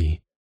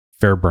cruelty,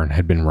 Fairburn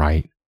had been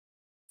right.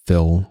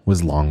 Phil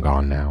was long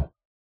gone now.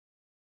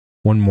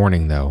 One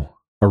morning, though,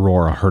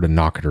 Aurora heard a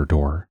knock at her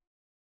door.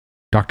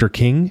 "Dr.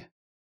 King?"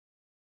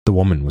 The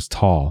woman was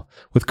tall,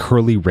 with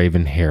curly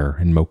raven hair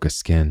and mocha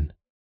skin,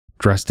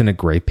 dressed in a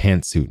gray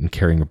pantsuit and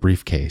carrying a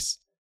briefcase.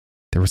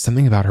 There was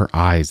something about her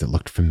eyes that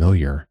looked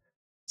familiar,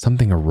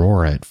 something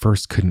Aurora at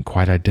first couldn't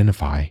quite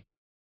identify.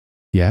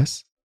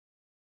 "Yes?"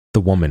 The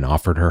woman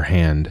offered her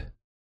hand.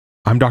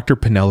 "I'm Dr.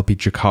 Penelope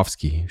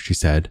Tchaikovsky," she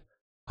said.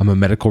 "I'm a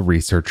medical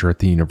researcher at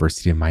the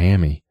University of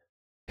Miami.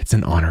 It's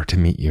an honor to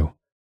meet you."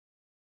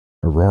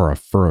 Aurora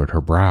furrowed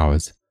her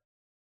brows.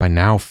 By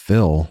now,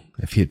 Phil,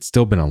 if he had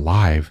still been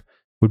alive,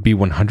 would be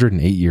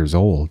 108 years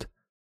old.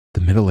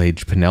 The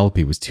middle-aged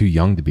Penelope was too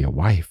young to be a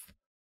wife.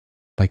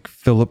 Like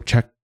Philip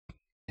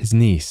his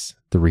niece,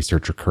 the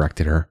researcher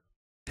corrected her.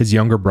 His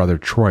younger brother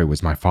Troy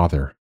was my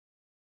father.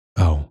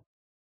 Oh,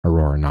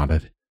 Aurora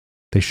nodded.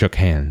 They shook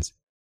hands.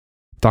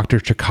 Dr.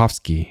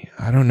 Tchaikovsky,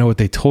 I don't know what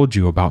they told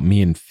you about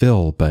me and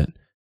Phil, but...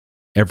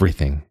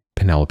 Everything,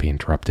 Penelope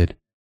interrupted.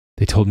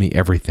 They told me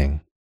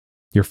everything.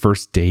 Your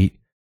first date,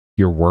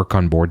 your work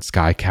on board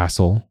Sky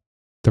Castle,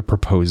 the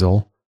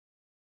proposal,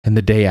 and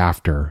the day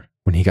after,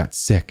 when he got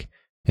sick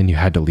and you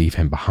had to leave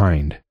him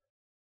behind.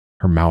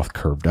 Her mouth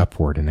curved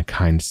upward in a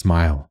kind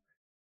smile.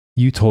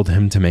 You told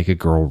him to make a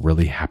girl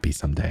really happy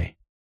someday.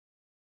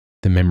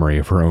 The memory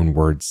of her own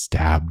words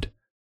stabbed.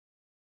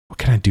 What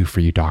can I do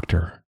for you,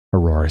 Doctor?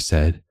 Aurora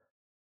said.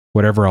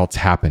 Whatever else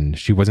happened,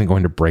 she wasn't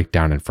going to break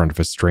down in front of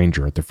a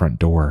stranger at the front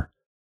door.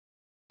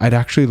 I'd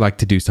actually like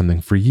to do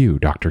something for you,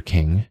 Dr.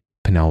 King,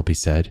 Penelope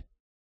said.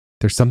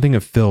 There's something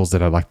of Phil's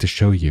that I'd like to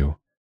show you.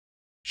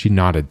 She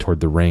nodded toward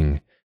the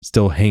ring,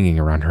 still hanging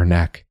around her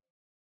neck.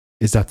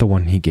 Is that the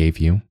one he gave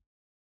you?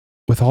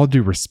 With all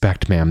due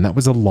respect, ma'am, that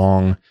was a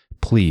long...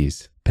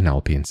 Please,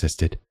 Penelope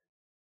insisted.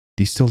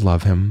 Do you still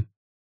love him?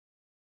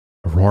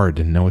 Aurora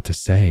didn't know what to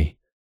say.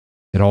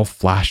 It all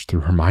flashed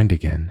through her mind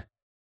again.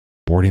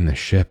 Boarding the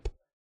ship,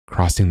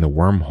 crossing the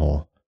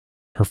wormhole,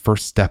 her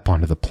first step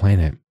onto the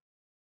planet,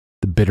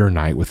 the bitter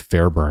night with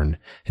Fairburn,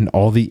 and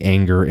all the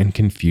anger and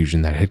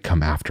confusion that had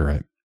come after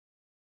it.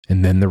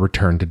 And then the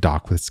return to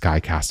dock with Sky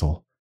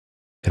Castle.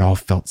 It all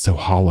felt so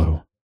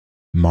hollow,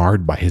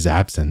 marred by his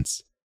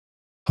absence.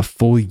 A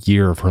full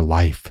year of her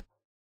life,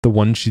 the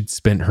one she'd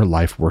spent her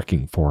life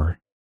working for,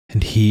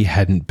 and he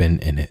hadn't been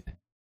in it.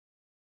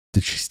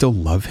 Did she still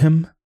love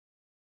him?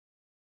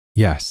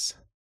 Yes.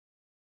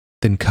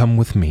 Then come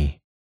with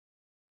me.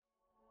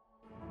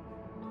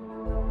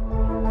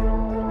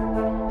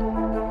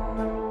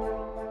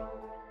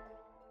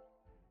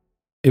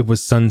 It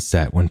was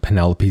sunset when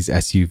Penelope's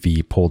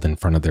SUV pulled in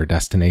front of their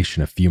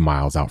destination a few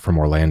miles out from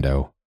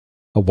Orlando.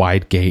 A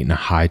wide gate and a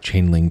high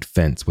chain-linked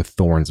fence with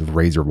thorns of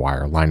razor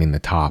wire lining the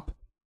top.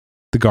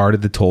 The guard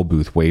at the toll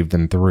booth waved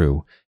them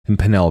through, and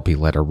Penelope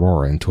led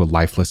Aurora into a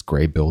lifeless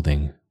gray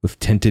building with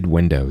tinted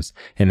windows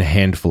and a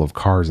handful of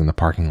cars in the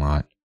parking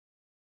lot.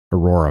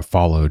 Aurora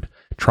followed,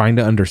 trying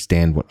to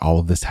understand what all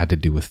of this had to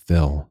do with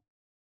Phil.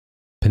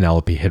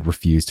 Penelope had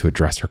refused to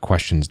address her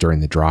questions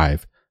during the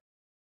drive.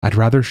 I'd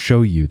rather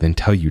show you than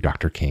tell you,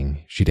 Dr.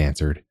 King, she'd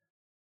answered.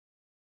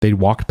 They'd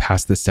walked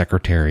past the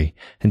secretary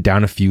and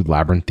down a few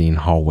labyrinthine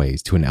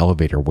hallways to an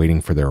elevator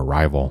waiting for their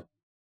arrival.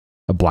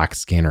 A black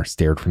scanner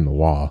stared from the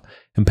wall,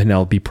 and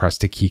Penelope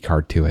pressed a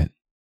keycard to it.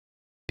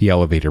 The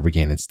elevator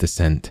began its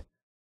descent.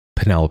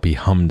 Penelope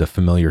hummed a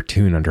familiar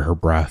tune under her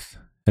breath,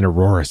 and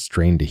Aurora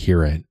strained to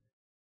hear it.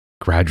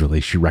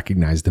 Gradually, she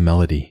recognized the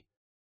melody.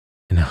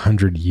 In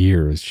 100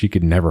 years, she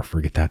could never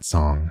forget that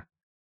song.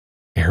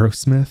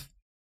 Aerosmith?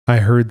 I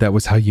heard that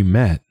was how you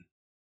met.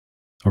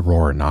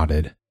 Aurora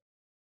nodded.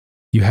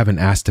 You haven't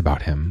asked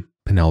about him,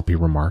 Penelope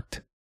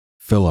remarked.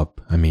 Philip,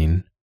 I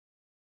mean.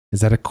 Is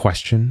that a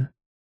question?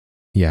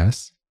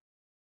 Yes.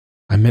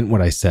 I meant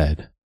what I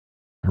said.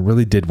 I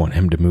really did want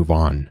him to move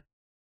on.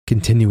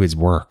 Continue his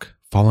work.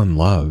 Fall in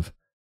love.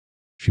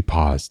 She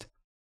paused.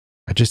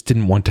 I just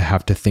didn't want to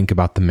have to think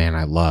about the man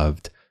I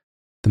loved.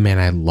 The man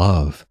I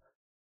love.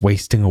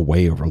 Wasting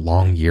away over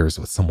long years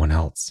with someone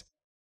else.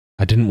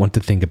 I didn't want to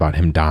think about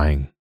him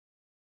dying.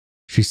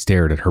 She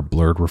stared at her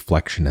blurred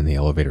reflection in the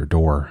elevator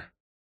door.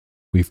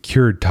 We've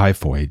cured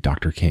typhoid,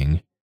 Dr.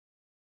 King.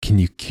 Can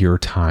you cure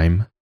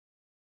time?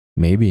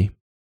 Maybe.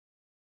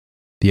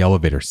 The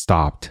elevator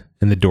stopped,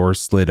 and the doors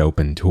slid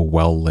open to a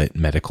well-lit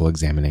medical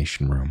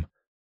examination room.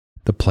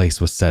 The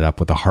place was set up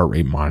with a heart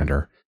rate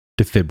monitor,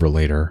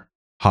 defibrillator,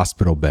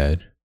 hospital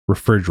bed,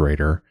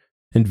 refrigerator,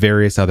 and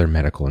various other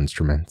medical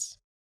instruments.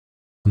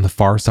 On the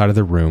far side of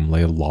the room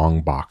lay a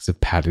long box of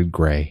padded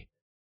gray,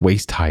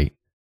 waist-height,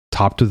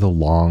 topped with a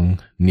long,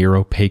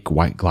 near-opaque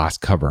white glass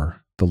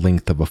cover the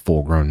length of a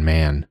full-grown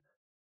man.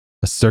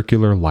 A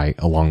circular light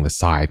along the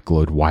side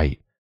glowed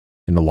white,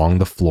 and along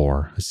the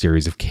floor a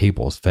series of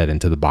cables fed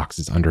into the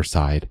box's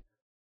underside.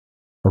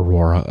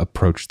 Aurora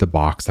approached the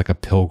box like a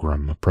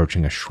pilgrim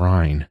approaching a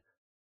shrine.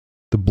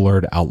 The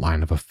blurred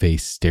outline of a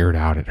face stared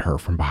out at her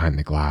from behind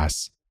the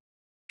glass.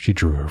 She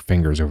drew her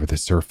fingers over the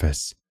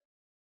surface.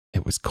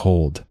 It was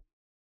cold.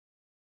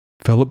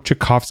 Philip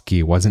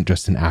Tchaikovsky wasn't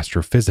just an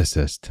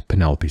astrophysicist,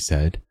 Penelope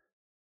said.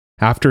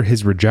 After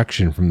his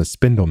rejection from the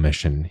Spindle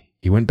mission,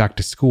 he went back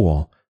to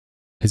school.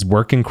 His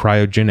work in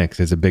cryogenics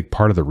is a big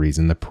part of the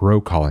reason the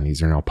Perot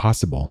colonies are now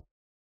possible.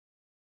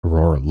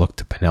 Aurora looked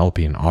to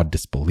Penelope in odd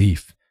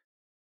disbelief.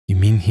 You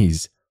mean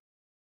he's...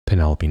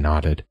 Penelope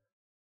nodded.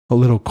 A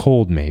little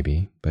cold,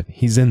 maybe, but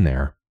he's in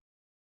there.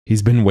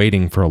 He's been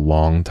waiting for a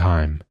long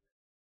time.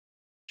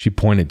 She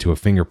pointed to a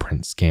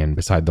fingerprint scan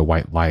beside the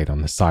white light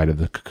on the side of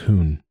the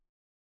cocoon.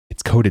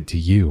 It's coded to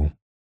you.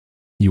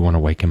 You want to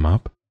wake him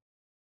up?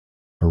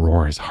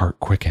 Aurora's heart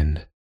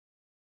quickened.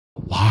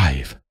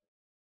 Alive.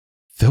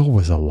 Phil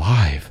was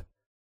alive.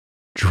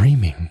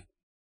 Dreaming.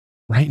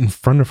 Right in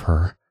front of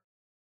her.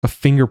 A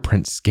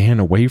fingerprint scan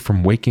away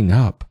from waking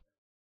up.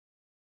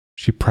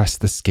 She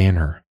pressed the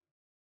scanner.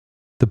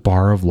 The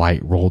bar of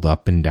light rolled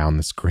up and down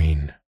the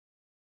screen.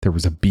 There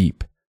was a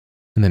beep,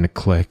 and then a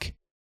click,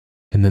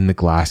 and then the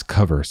glass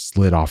cover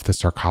slid off the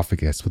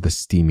sarcophagus with a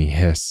steamy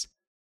hiss.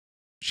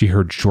 She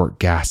heard short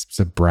gasps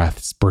of breath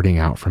spurting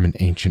out from an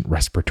ancient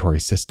respiratory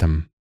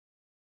system.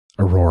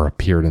 Aurora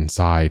peered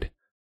inside.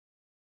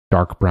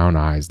 Dark brown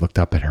eyes looked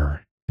up at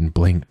her and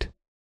blinked.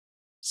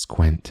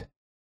 Squint.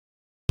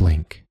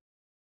 Blink.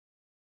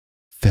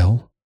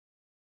 Phil?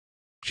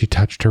 She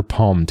touched her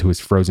palm to his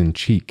frozen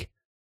cheek.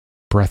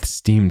 Breath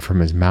steamed from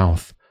his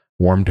mouth,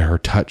 warm to her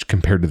touch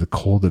compared to the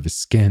cold of his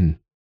skin.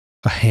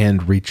 A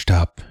hand reached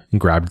up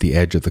and grabbed the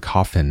edge of the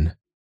coffin.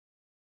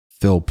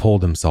 Phil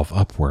pulled himself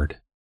upward,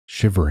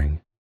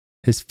 shivering,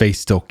 his face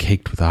still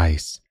caked with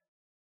ice.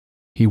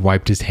 He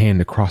wiped his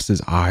hand across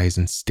his eyes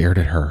and stared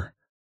at her.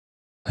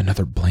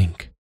 Another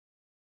blink.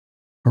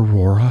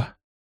 Aurora?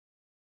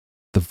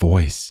 The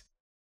voice.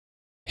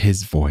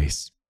 His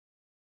voice.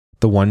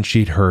 The one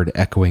she'd heard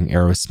echoing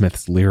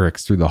Aerosmith's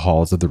lyrics through the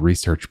halls of the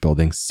research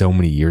building so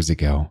many years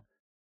ago.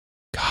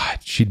 God,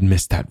 she'd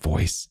missed that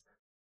voice.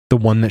 The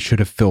one that should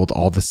have filled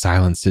all the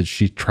silences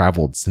she'd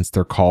traveled since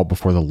their call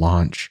before the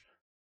launch.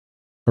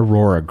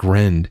 Aurora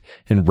grinned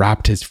and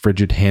wrapped his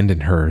frigid hand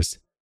in hers.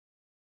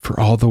 For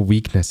all the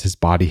weakness his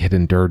body had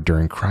endured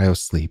during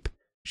cryosleep,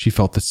 she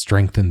felt the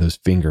strength in those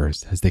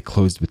fingers as they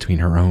closed between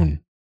her own.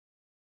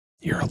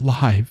 You're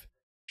alive,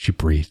 she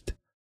breathed.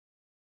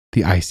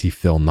 The icy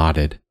Phil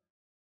nodded.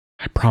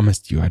 I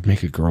promised you I'd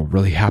make a girl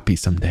really happy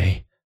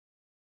someday.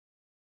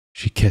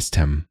 She kissed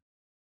him,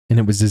 and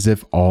it was as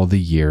if all the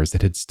years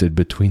that had stood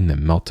between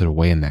them melted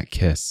away in that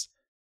kiss.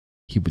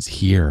 He was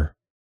here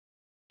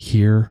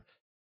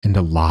and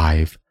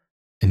alive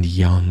and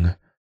young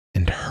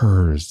and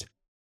hers.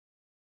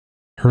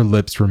 Her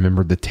lips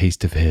remembered the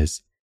taste of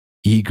his,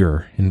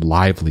 eager and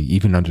lively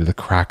even under the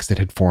cracks that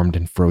had formed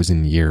in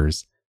frozen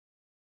years.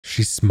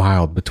 She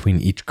smiled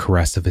between each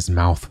caress of his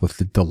mouth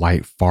with a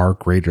delight far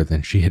greater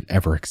than she had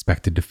ever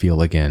expected to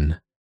feel again.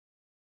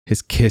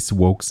 His kiss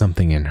woke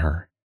something in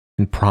her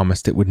and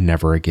promised it would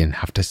never again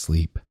have to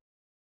sleep.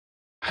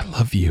 I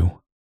love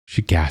you,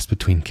 she gasped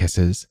between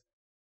kisses.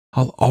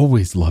 I'll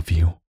always love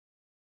you.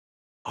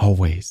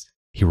 Always,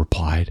 he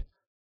replied.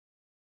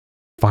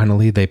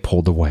 Finally, they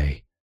pulled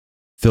away.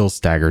 Phil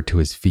staggered to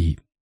his feet.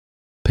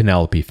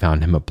 Penelope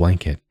found him a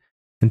blanket,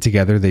 and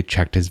together they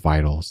checked his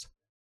vitals.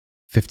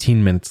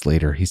 15 minutes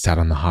later, he sat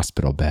on the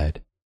hospital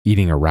bed,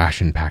 eating a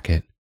ration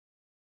packet.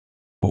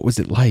 What was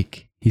it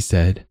like? He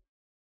said.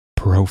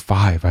 Perot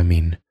 5, I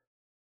mean.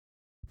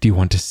 Do you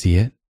want to see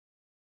it?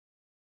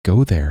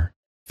 Go there,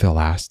 Phil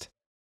asked.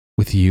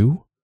 With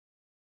you?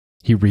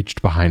 He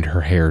reached behind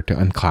her hair to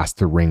unclasp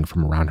the ring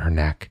from around her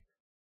neck.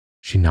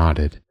 She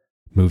nodded,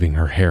 moving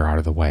her hair out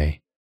of the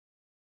way.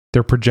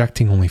 They're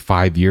projecting only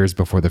 5 years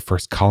before the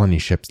first colony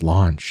ships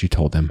launch, she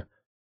told him.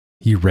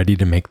 You ready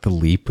to make the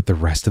leap with the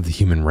rest of the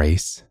human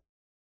race?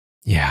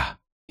 Yeah,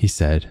 he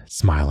said,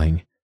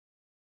 smiling.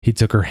 He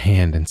took her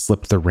hand and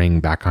slipped the ring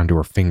back onto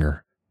her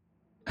finger.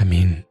 I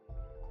mean,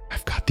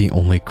 I've got the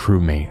only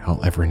crewmate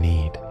I'll ever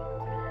need.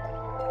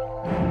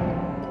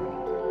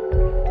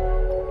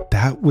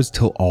 That was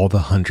Till All the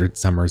 100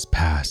 Summers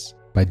Pass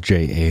by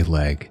J.A.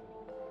 Legg.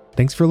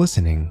 Thanks for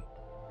listening.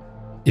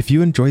 If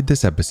you enjoyed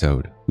this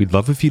episode, we'd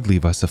love if you'd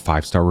leave us a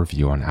 5-star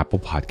review on Apple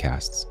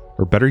Podcasts,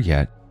 or better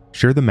yet,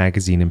 share the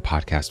magazine and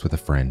podcast with a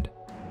friend.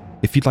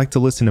 If you'd like to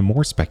listen to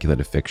more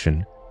speculative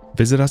fiction,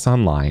 visit us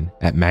online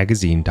at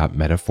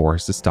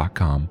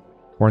magazine.metaphorosis.com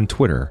or on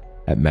Twitter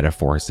at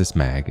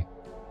metaphorosismag.